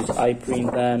always, I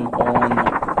print them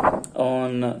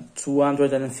on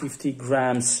 250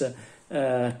 grams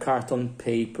carton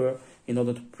paper in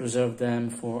order to preserve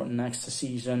them for next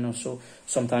season or so.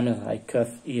 Sometimes I cut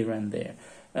here and there.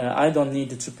 I don't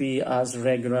need to be as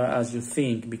regular as you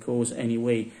think, because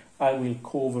anyway, I will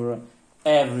cover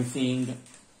everything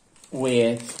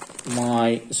with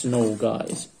my snow,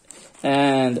 guys.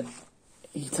 And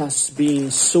it has been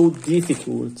so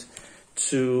difficult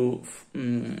to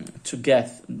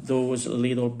get those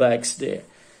little bags there.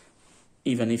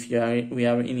 Even if we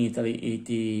are in Italy, it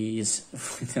is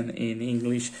written in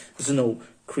English, snow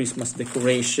Christmas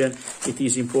decoration. It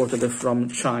is imported from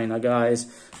China, guys,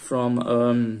 from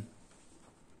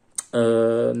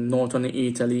northern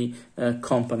Italy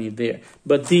company there.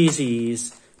 But this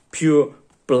is pure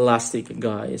plastic,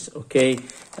 guys, okay?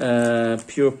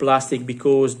 Pure plastic,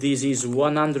 because this is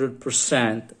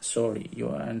 100%, sorry, you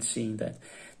aren't seeing that.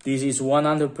 This is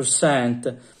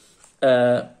 100%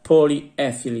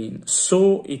 polyethylene,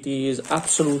 so it is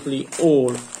absolutely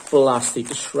all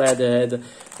plastic shredded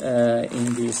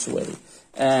in this way.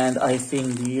 And I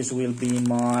think these will be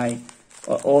my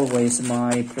always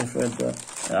my preferred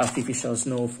artificial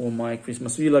snow for my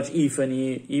Christmas village,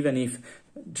 even if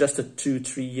just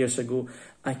 2-3 years ago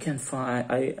I can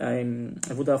find I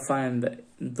would have found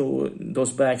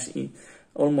those bags in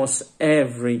almost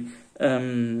every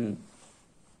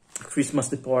Christmas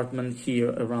department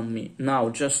here around me. Now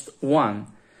just one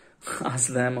has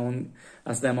them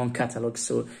on catalog,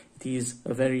 so it is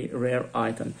a very rare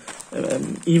item,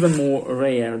 even more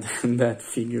rare than that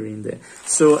figurine there.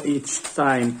 So each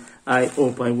time I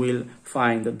hope I will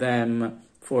find them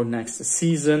for next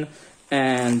season.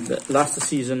 And last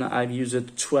season I've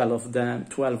used 12 of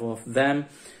them.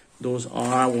 Those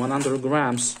are 100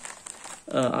 grams.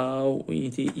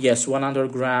 Yes,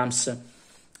 100 grams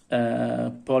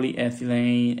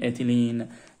polyethylene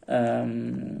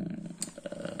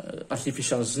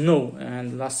artificial snow,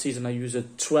 and last season I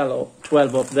used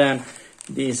 12 of them.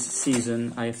 This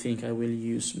season I think I will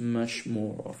use much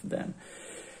more of them.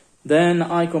 Then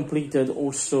I completed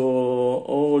also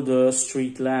all the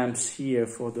street lamps here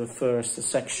for the first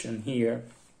section here,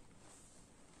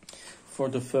 for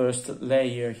the first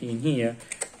layer in here,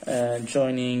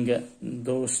 joining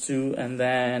those two, and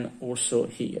then also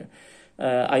here.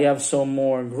 I have some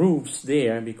more grooves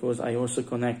there because I also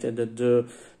connected the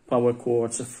power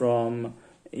cords from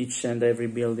each and every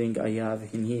building I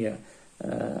have in here.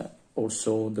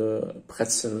 Also the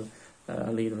pretzel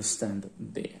little stand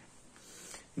there.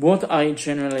 What I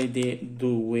generally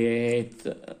do with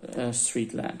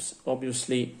street lamps,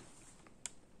 obviously,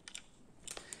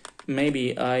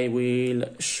 maybe I will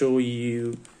show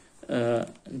you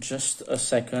just a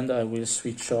second. I will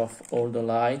switch off all the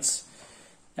lights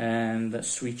and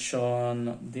switch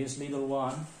on this little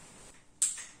one.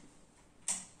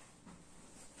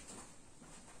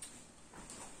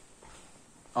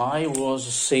 I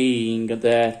was saying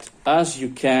that as you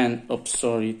can,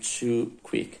 sorry, too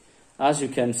quick. As you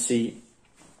can see,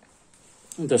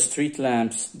 the street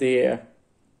lamps there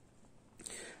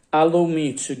allow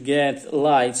me to get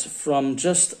lights from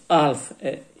just half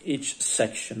each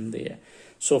section there.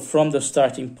 So from the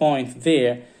starting point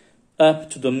there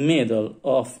up to the middle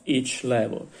of each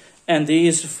level. And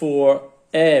this for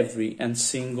every and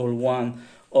single one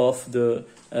of the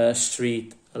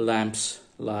street lamps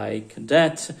like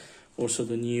that. Also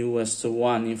the newest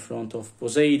one in front of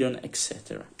Poseidon,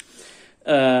 etc.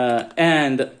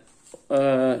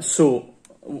 So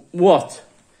what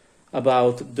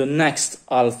about the next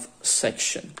half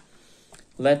section?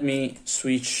 Let me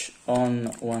switch on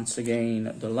once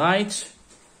again the light,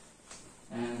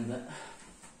 and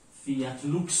Fiat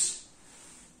looks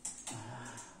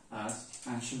as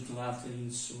ancient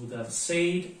Latins would have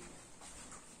said.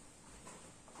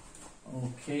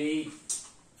 Okay,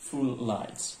 full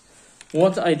lights.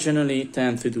 What I generally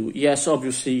tend to do, yes,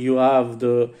 obviously you have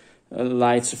the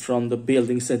lights from the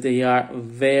buildings that they are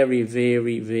very,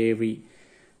 very, very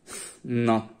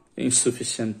not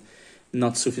sufficient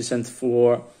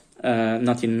for,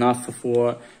 not enough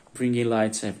for bringing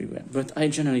lights everywhere. But I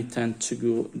generally tend to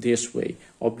go this way.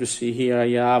 Obviously here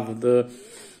I have the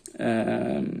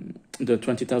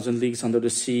 20,000 Leagues Under the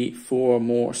Sea for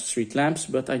more street lamps,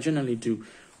 but I generally do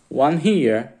one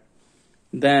here,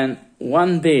 then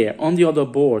one there on the other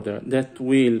border that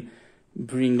will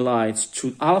bring lights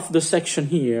to half the section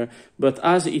here, but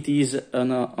as it is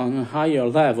on a higher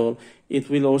level, it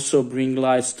will also bring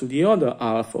lights to the other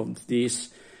half of this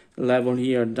level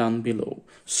here down below.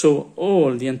 So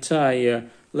all the entire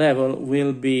level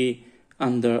will be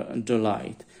under the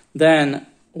light. Then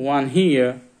one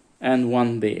here and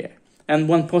one there. And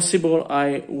when possible,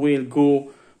 I will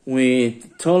go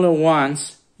with taller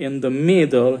ones in the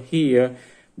middle here,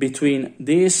 between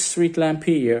this street lamp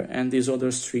here and this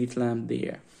other street lamp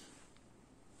there.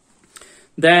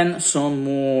 Then some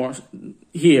more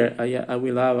here. I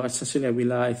will have,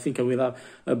 essentially I think I will have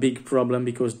a big problem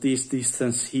because this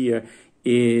distance here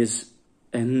is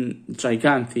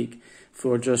gigantic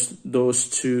for just those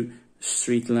two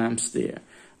street lamps there.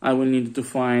 I will need to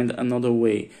find another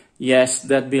way. Yes,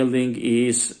 that building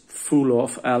is full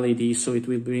of LEDs, so it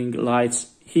will bring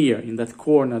lights here in that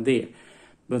corner there.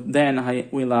 But then I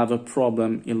will have a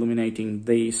problem illuminating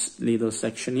this little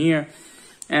section here,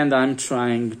 and I'm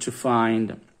trying to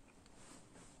find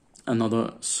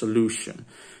another solution.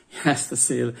 Yes, that's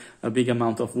still a big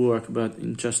amount of work, but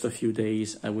in just a few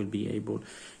days I will be able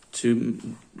to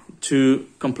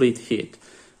complete it.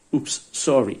 Oops,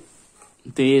 sorry.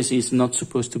 This is not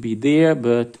supposed to be there,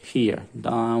 but here,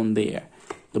 down there.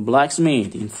 The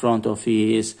blacksmith in front of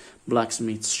his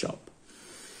blacksmith shop.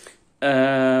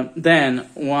 Then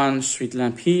one street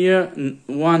lamp here,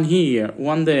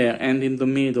 one there, and in the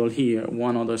middle here,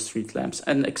 one other street lamps,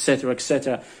 and etc.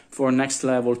 etc. For next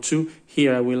level 2,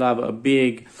 here I will have a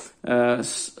big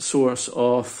source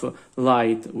of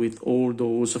light with all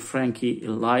those Frankie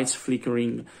lights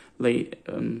flickering,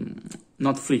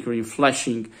 not flickering,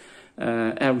 flashing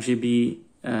RGB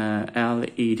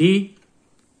LED.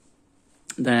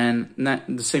 Then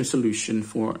the same solution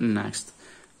for next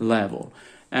level,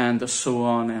 and so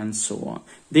on and so on.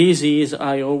 This is,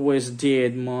 I always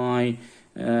did my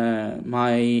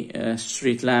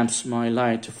street lamps, my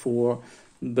light for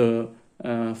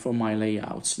my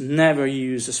layouts. Never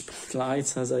use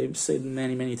spotlights, as I've said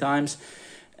many times,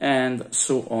 and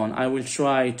so on. I will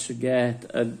try to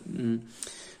get an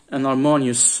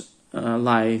harmonious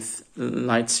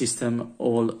light system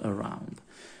all around.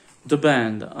 The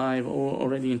band, I've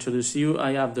already introduced you.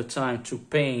 I have the time to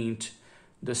paint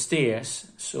the stairs,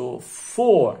 so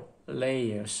 4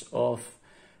 layers of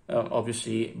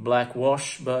obviously black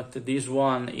wash, but this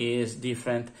one is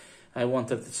different. I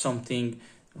wanted something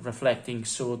reflecting,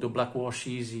 so the black wash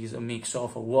is a mix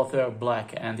of water,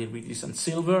 black, and iridescent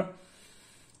silver.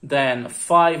 Then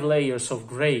 5 layers of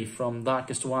gray, from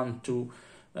darkest one to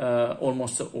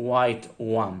almost white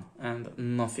one, and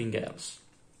nothing else.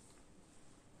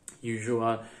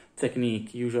 Usual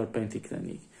painting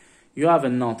technique. You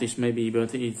haven't noticed maybe,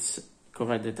 but it's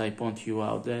correct that I point you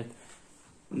out that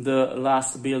the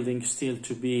last building still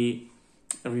to be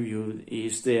reviewed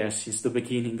is there since the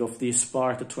beginning of this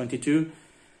part 22,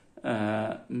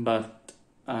 but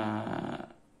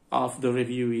half the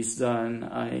review is done.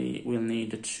 I will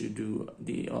need to do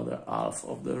the other half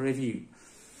of the review.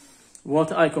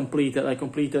 What I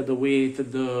completed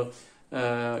with the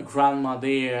grandma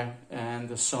there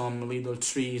and some little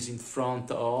trees in front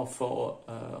of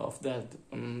that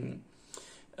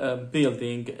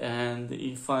building, and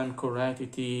if I'm correct,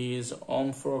 it is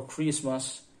Home for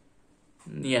Christmas.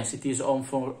 Yes, it is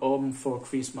Home for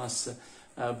Christmas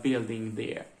building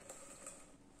there,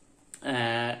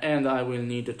 and I will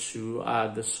need to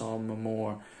add some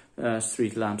more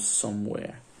street lamps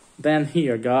somewhere. Then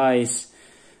here, guys,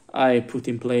 I put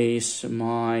in place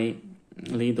my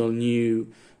little new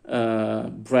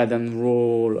bread and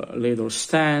roll little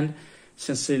stand.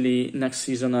 Sincerely, next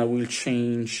season I will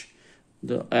change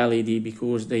the LED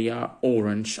because they are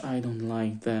orange. I don't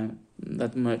like them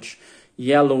that much.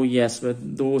 Yellow, yes, but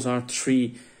those are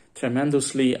 3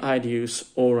 tremendously hideous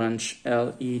orange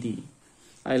LED.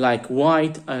 I like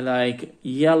white, I like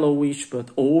yellowish, but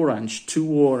orange, too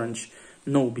orange,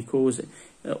 no, because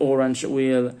orange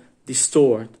will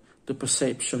distort the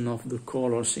perception of the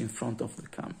colors in front of the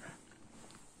camera.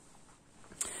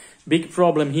 Big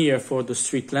problem here for the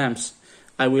street lamps.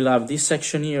 I will have this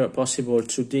section here possible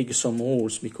to dig some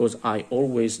holes, because I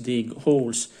always dig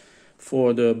holes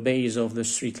for the base of the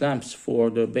street lamps,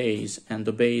 for the base, and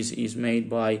the base is made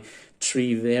by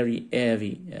 3 very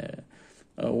heavy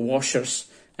washers,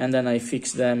 and then I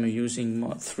fix them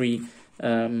using 3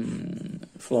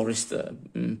 florist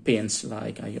pins,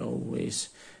 like I always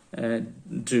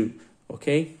do.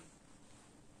 Okay,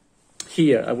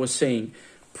 here I was saying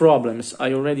problems.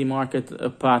 I already marked a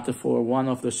path for one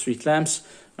of the street lamps,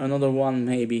 another one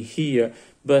maybe here,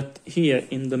 but here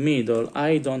in the middle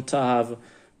I don't have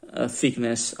a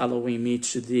thickness allowing me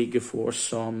to dig for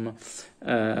some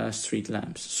street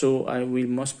lamps, so I will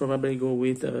most probably go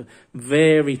with a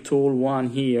very tall one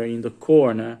here in the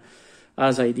corner,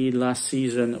 as I did last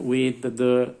season with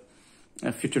the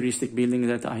futuristic building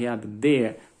that I had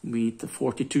there, with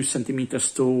 42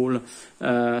 centimeters tall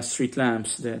street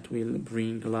lamps that will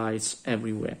bring lights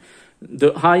everywhere.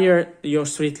 The higher your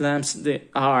street lamps they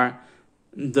are,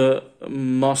 the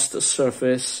most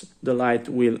surface the light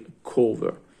will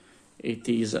cover. It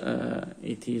is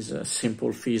a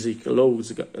simple physics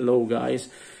law, guys.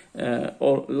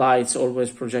 All lights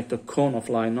always project a cone of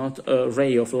light, not a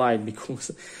ray of light, because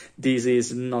this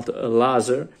is not a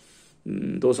laser.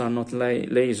 Those are not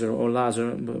laser or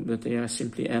laser, but they are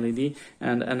simply LED.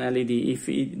 And an LED, if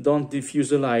it don't diffuse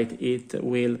the light, it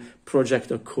will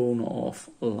project a cone of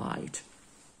light.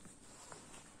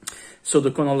 So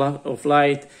the cone of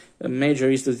light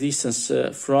measures the distance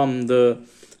from the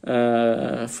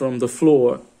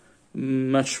floor.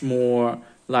 Much more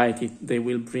light they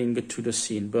will bring to the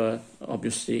scene, but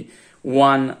obviously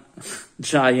one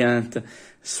giant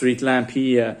street lamp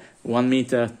here, 1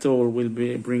 meter tall, will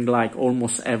bring light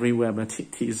almost everywhere, but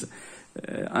it is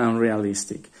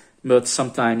unrealistic. But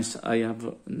sometimes I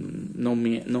have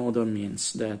no other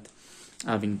means that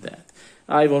having that.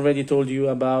 I've already told you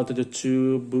about the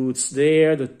 2 booths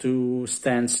there, the 2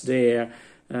 stands there,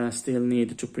 still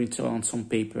need to print on some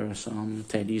paper, some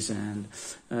teddies, and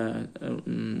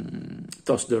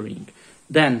toss the ring.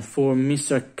 Then for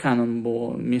Mr.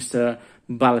 Cannonball, Mr.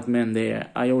 Balletman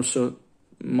there, I also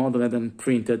modeled and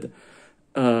printed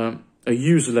a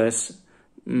useless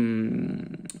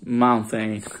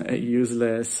mountain, a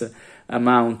useless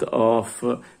amount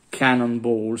of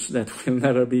cannonballs that will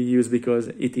never be used because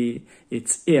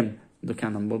it's in the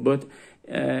cannonball. But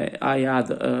I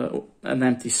had an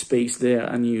empty space there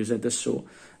unused, so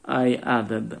I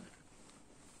added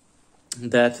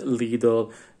that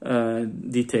little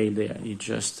detail there. It's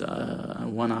just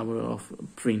 1 hour of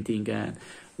printing and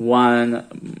one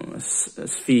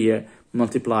sphere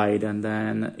multiplied, and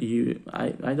then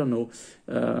I don't know,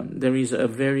 there is a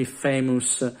very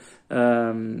famous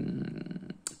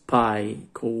pie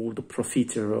called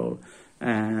profiterole,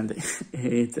 and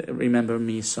it remember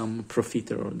me some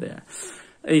profiterole there.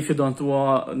 If you don't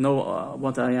know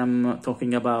what I am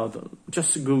talking about,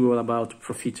 just Google about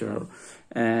profiterole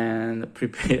and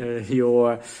prepare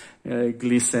your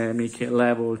glycemic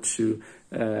level to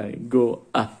go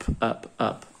up, up,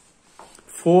 up.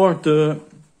 For the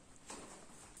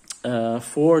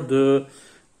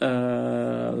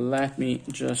let me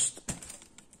just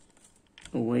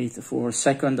wait for a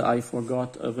second. I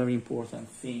forgot a very important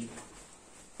thing.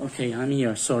 Okay, I'm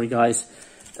here. Sorry, guys.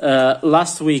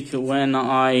 Last week when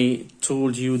I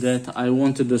told you that I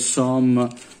wanted some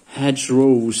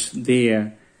hedgerows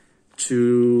there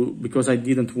because I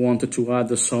didn't want to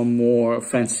add some more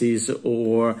fences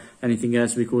or anything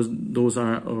else because those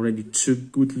are already too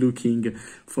good looking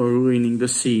for ruining the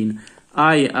scene.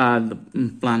 I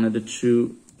had planned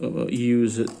to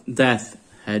use that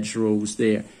hedgerows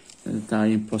there that are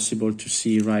impossible to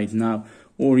see right now,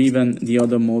 or even the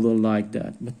other model like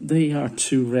that, but they are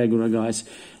too regular, guys.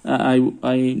 I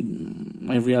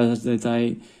realized that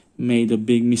I made a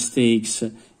big mistakes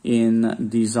in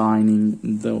designing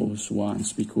those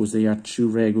ones because they are too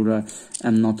regular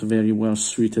and not very well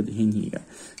suited in here.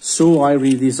 So I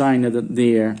redesigned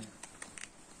there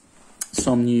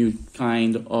some new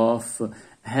kind of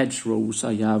hedgerows.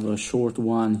 I have a short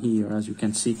one here, as you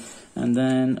can see, and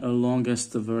then a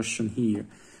longest version here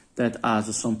that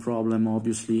has some problem,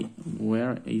 obviously.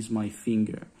 Where is my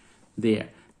finger? There.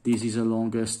 This is a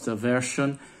longest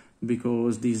version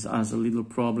because this has a little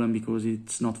problem because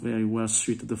it's not very well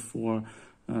suited for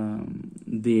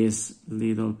this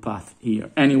little path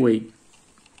here. Anyway,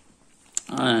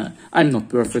 I'm not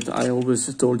perfect. I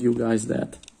always told you guys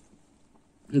that.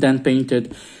 Then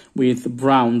painted with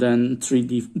brown, then two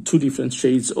different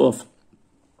shades of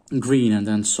green, and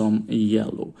then some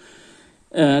yellow.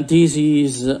 This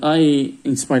is, I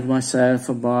inspired myself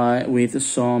with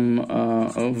some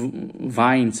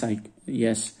vines,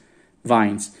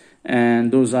 vines,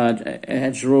 and those are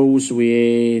hedgerows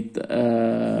with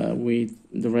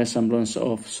the resemblance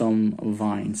of some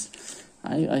vines.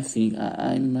 I think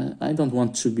I don't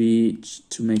want to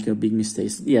make a big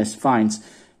mistake. Yes, vines,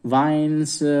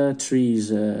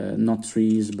 trees, not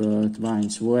trees but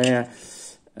vines. Where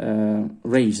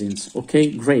raisins,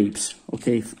 okay, grapes,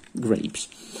 okay, grapes.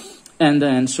 And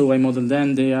then so I modeled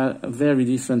them. They are very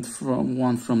different from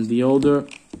one from the other,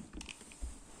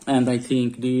 and I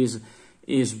think this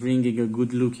is bringing a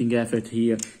good looking effect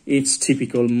here. It's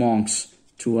typical monks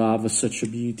to have such a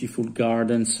beautiful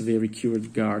gardens, very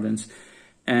cured gardens,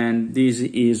 and this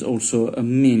is also a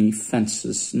mini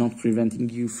fences, not preventing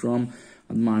you from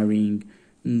admiring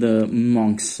the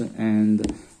monks and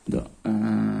the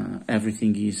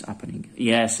everything is happening.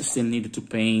 Yes, I still need to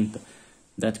paint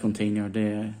that container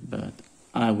there, but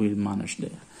I will manage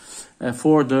there.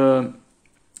 For the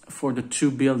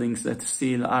two buildings that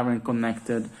still aren't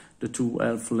connected, the two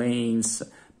elf lanes,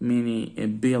 mini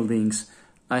buildings,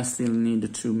 I still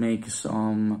need to make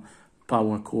some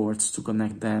power cords to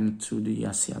connect them to the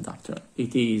AC adapter.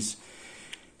 It is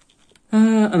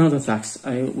another task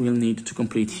I will need to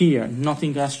complete here.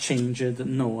 Nothing has changed.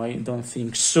 No, I don't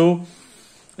think so.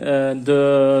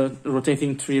 The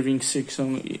rotating 3-ring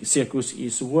circus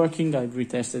is working. I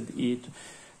retested it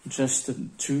just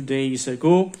 2 days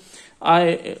ago.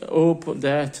 I hope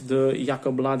that the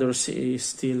Jakob ladder is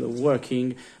still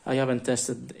working. I haven't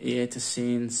tested it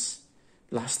since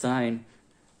last time.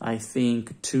 I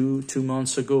think two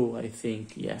months ago. I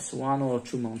think, yes, 1 or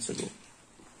 2 months ago.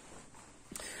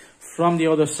 From the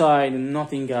other side,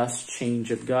 nothing has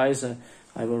changed, guys.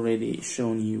 I've already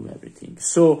shown you everything.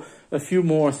 So a few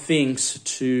more things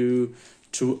to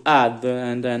add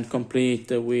and then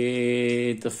complete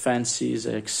with the fences,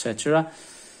 etc.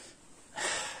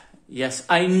 Yes,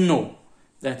 I know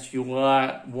that you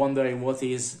are wondering what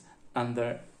is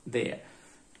under there.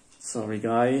 Sorry,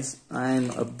 guys,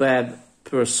 I'm a bad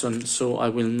person, so I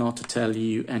will not tell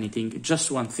you anything. Just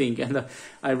one thing, and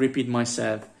I repeat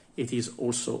myself, it is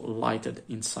also lighted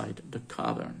inside the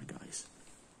cavern, guys.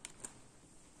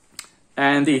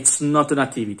 And it's not an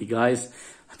activity, guys.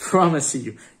 I promise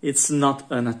you, it's not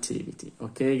an activity.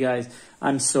 Okay, guys?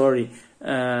 I'm sorry,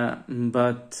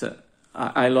 but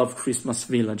I love Christmas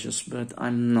villages, but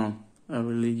I'm not a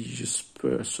religious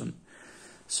person.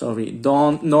 Sorry,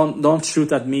 don't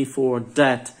shoot at me for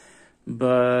that,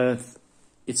 but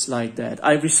it's like that.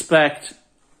 I respect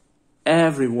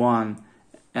everyone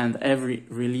and every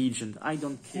religion. I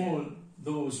don't care. All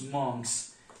those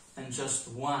monks and just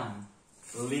one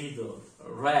little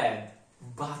red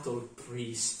battle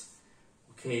priest.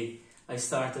 Okay, I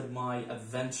started my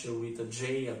adventure with a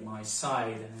J at my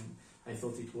side, and I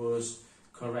thought it was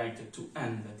correct to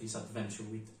end this adventure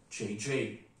with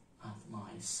JJ at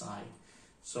my side.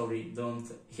 Sorry,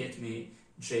 don't hit me,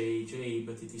 JJ,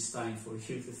 but it is time for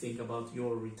you to think about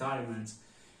your retirement,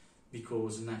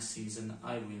 because next season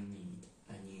I will need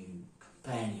a new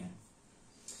companion.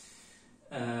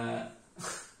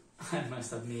 I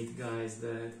must admit, guys,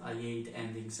 that I hate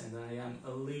endings and I am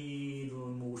a little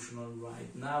emotional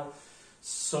right now.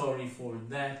 Sorry for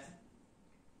that.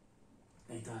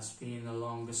 It has been a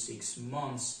long 6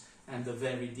 months and a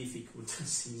very difficult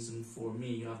season for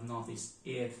me. You have noticed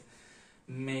it.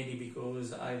 Maybe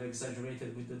because I've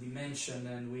exaggerated with the dimension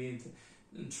and with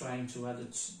trying to add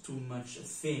too much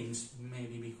things.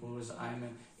 Maybe because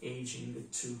I'm aging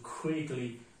too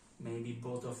quickly. Maybe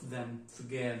both of them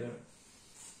together.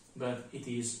 But it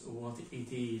is what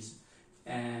it is.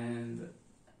 And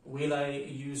will I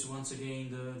use once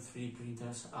again the 3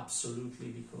 printers? Absolutely,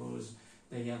 because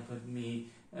they helped me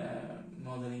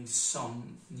modeling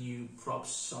some new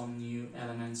props, some new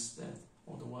elements that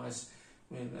otherwise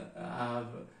will have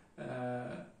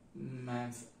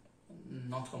meant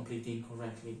not completing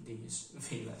correctly this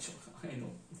village. I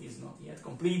know it is not yet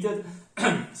completed.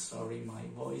 Sorry, my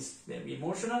voice very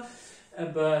emotional,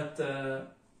 but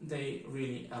they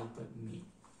really helped me.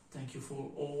 Thank you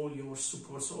for all your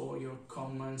supports, all your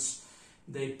comments.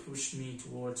 They pushed me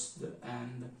towards the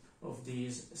end of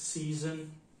this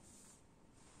season,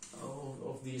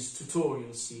 of this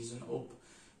tutorial season. Hope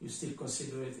you still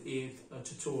consider it a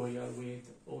tutorial with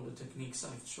all the techniques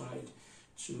I've tried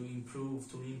to improve,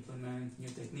 to implement new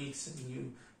techniques, and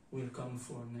new will come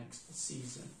for next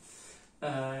season.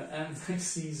 And next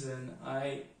season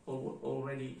I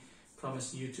already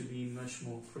promised you to be much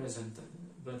more present,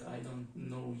 but I don't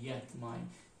know yet my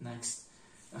next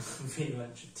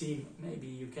village team. Maybe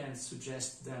you can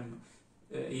suggest them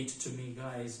it to me,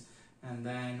 guys, and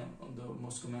then on the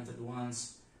most commented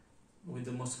ones, with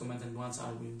the most commented ones, I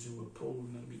will do a poll.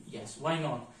 Maybe yes, why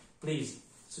not? Please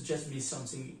suggest me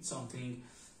something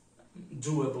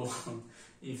doable.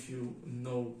 If you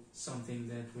know something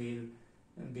that will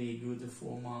be good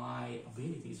for my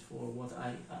abilities, for what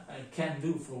I can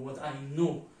do, for what I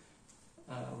know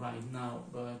right now.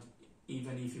 But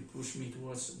even if you push me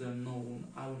towards the known,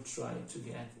 I will try to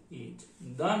get it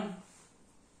done.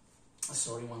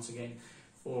 Sorry once again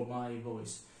for my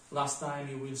voice. Last time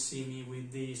you will see me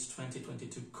with this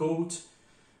 2022 coat,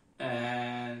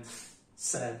 and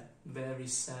sad, very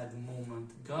sad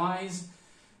moment, guys.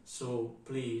 So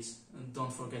please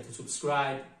don't forget to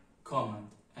subscribe, comment,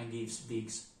 and give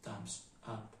big thumbs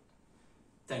up.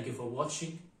 Thank you for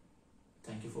watching.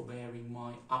 Thank you for bearing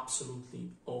my absolutely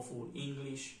awful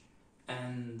English,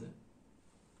 and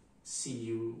see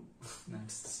you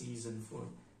next season for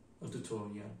a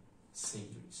tutorial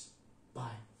series.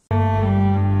 Bye.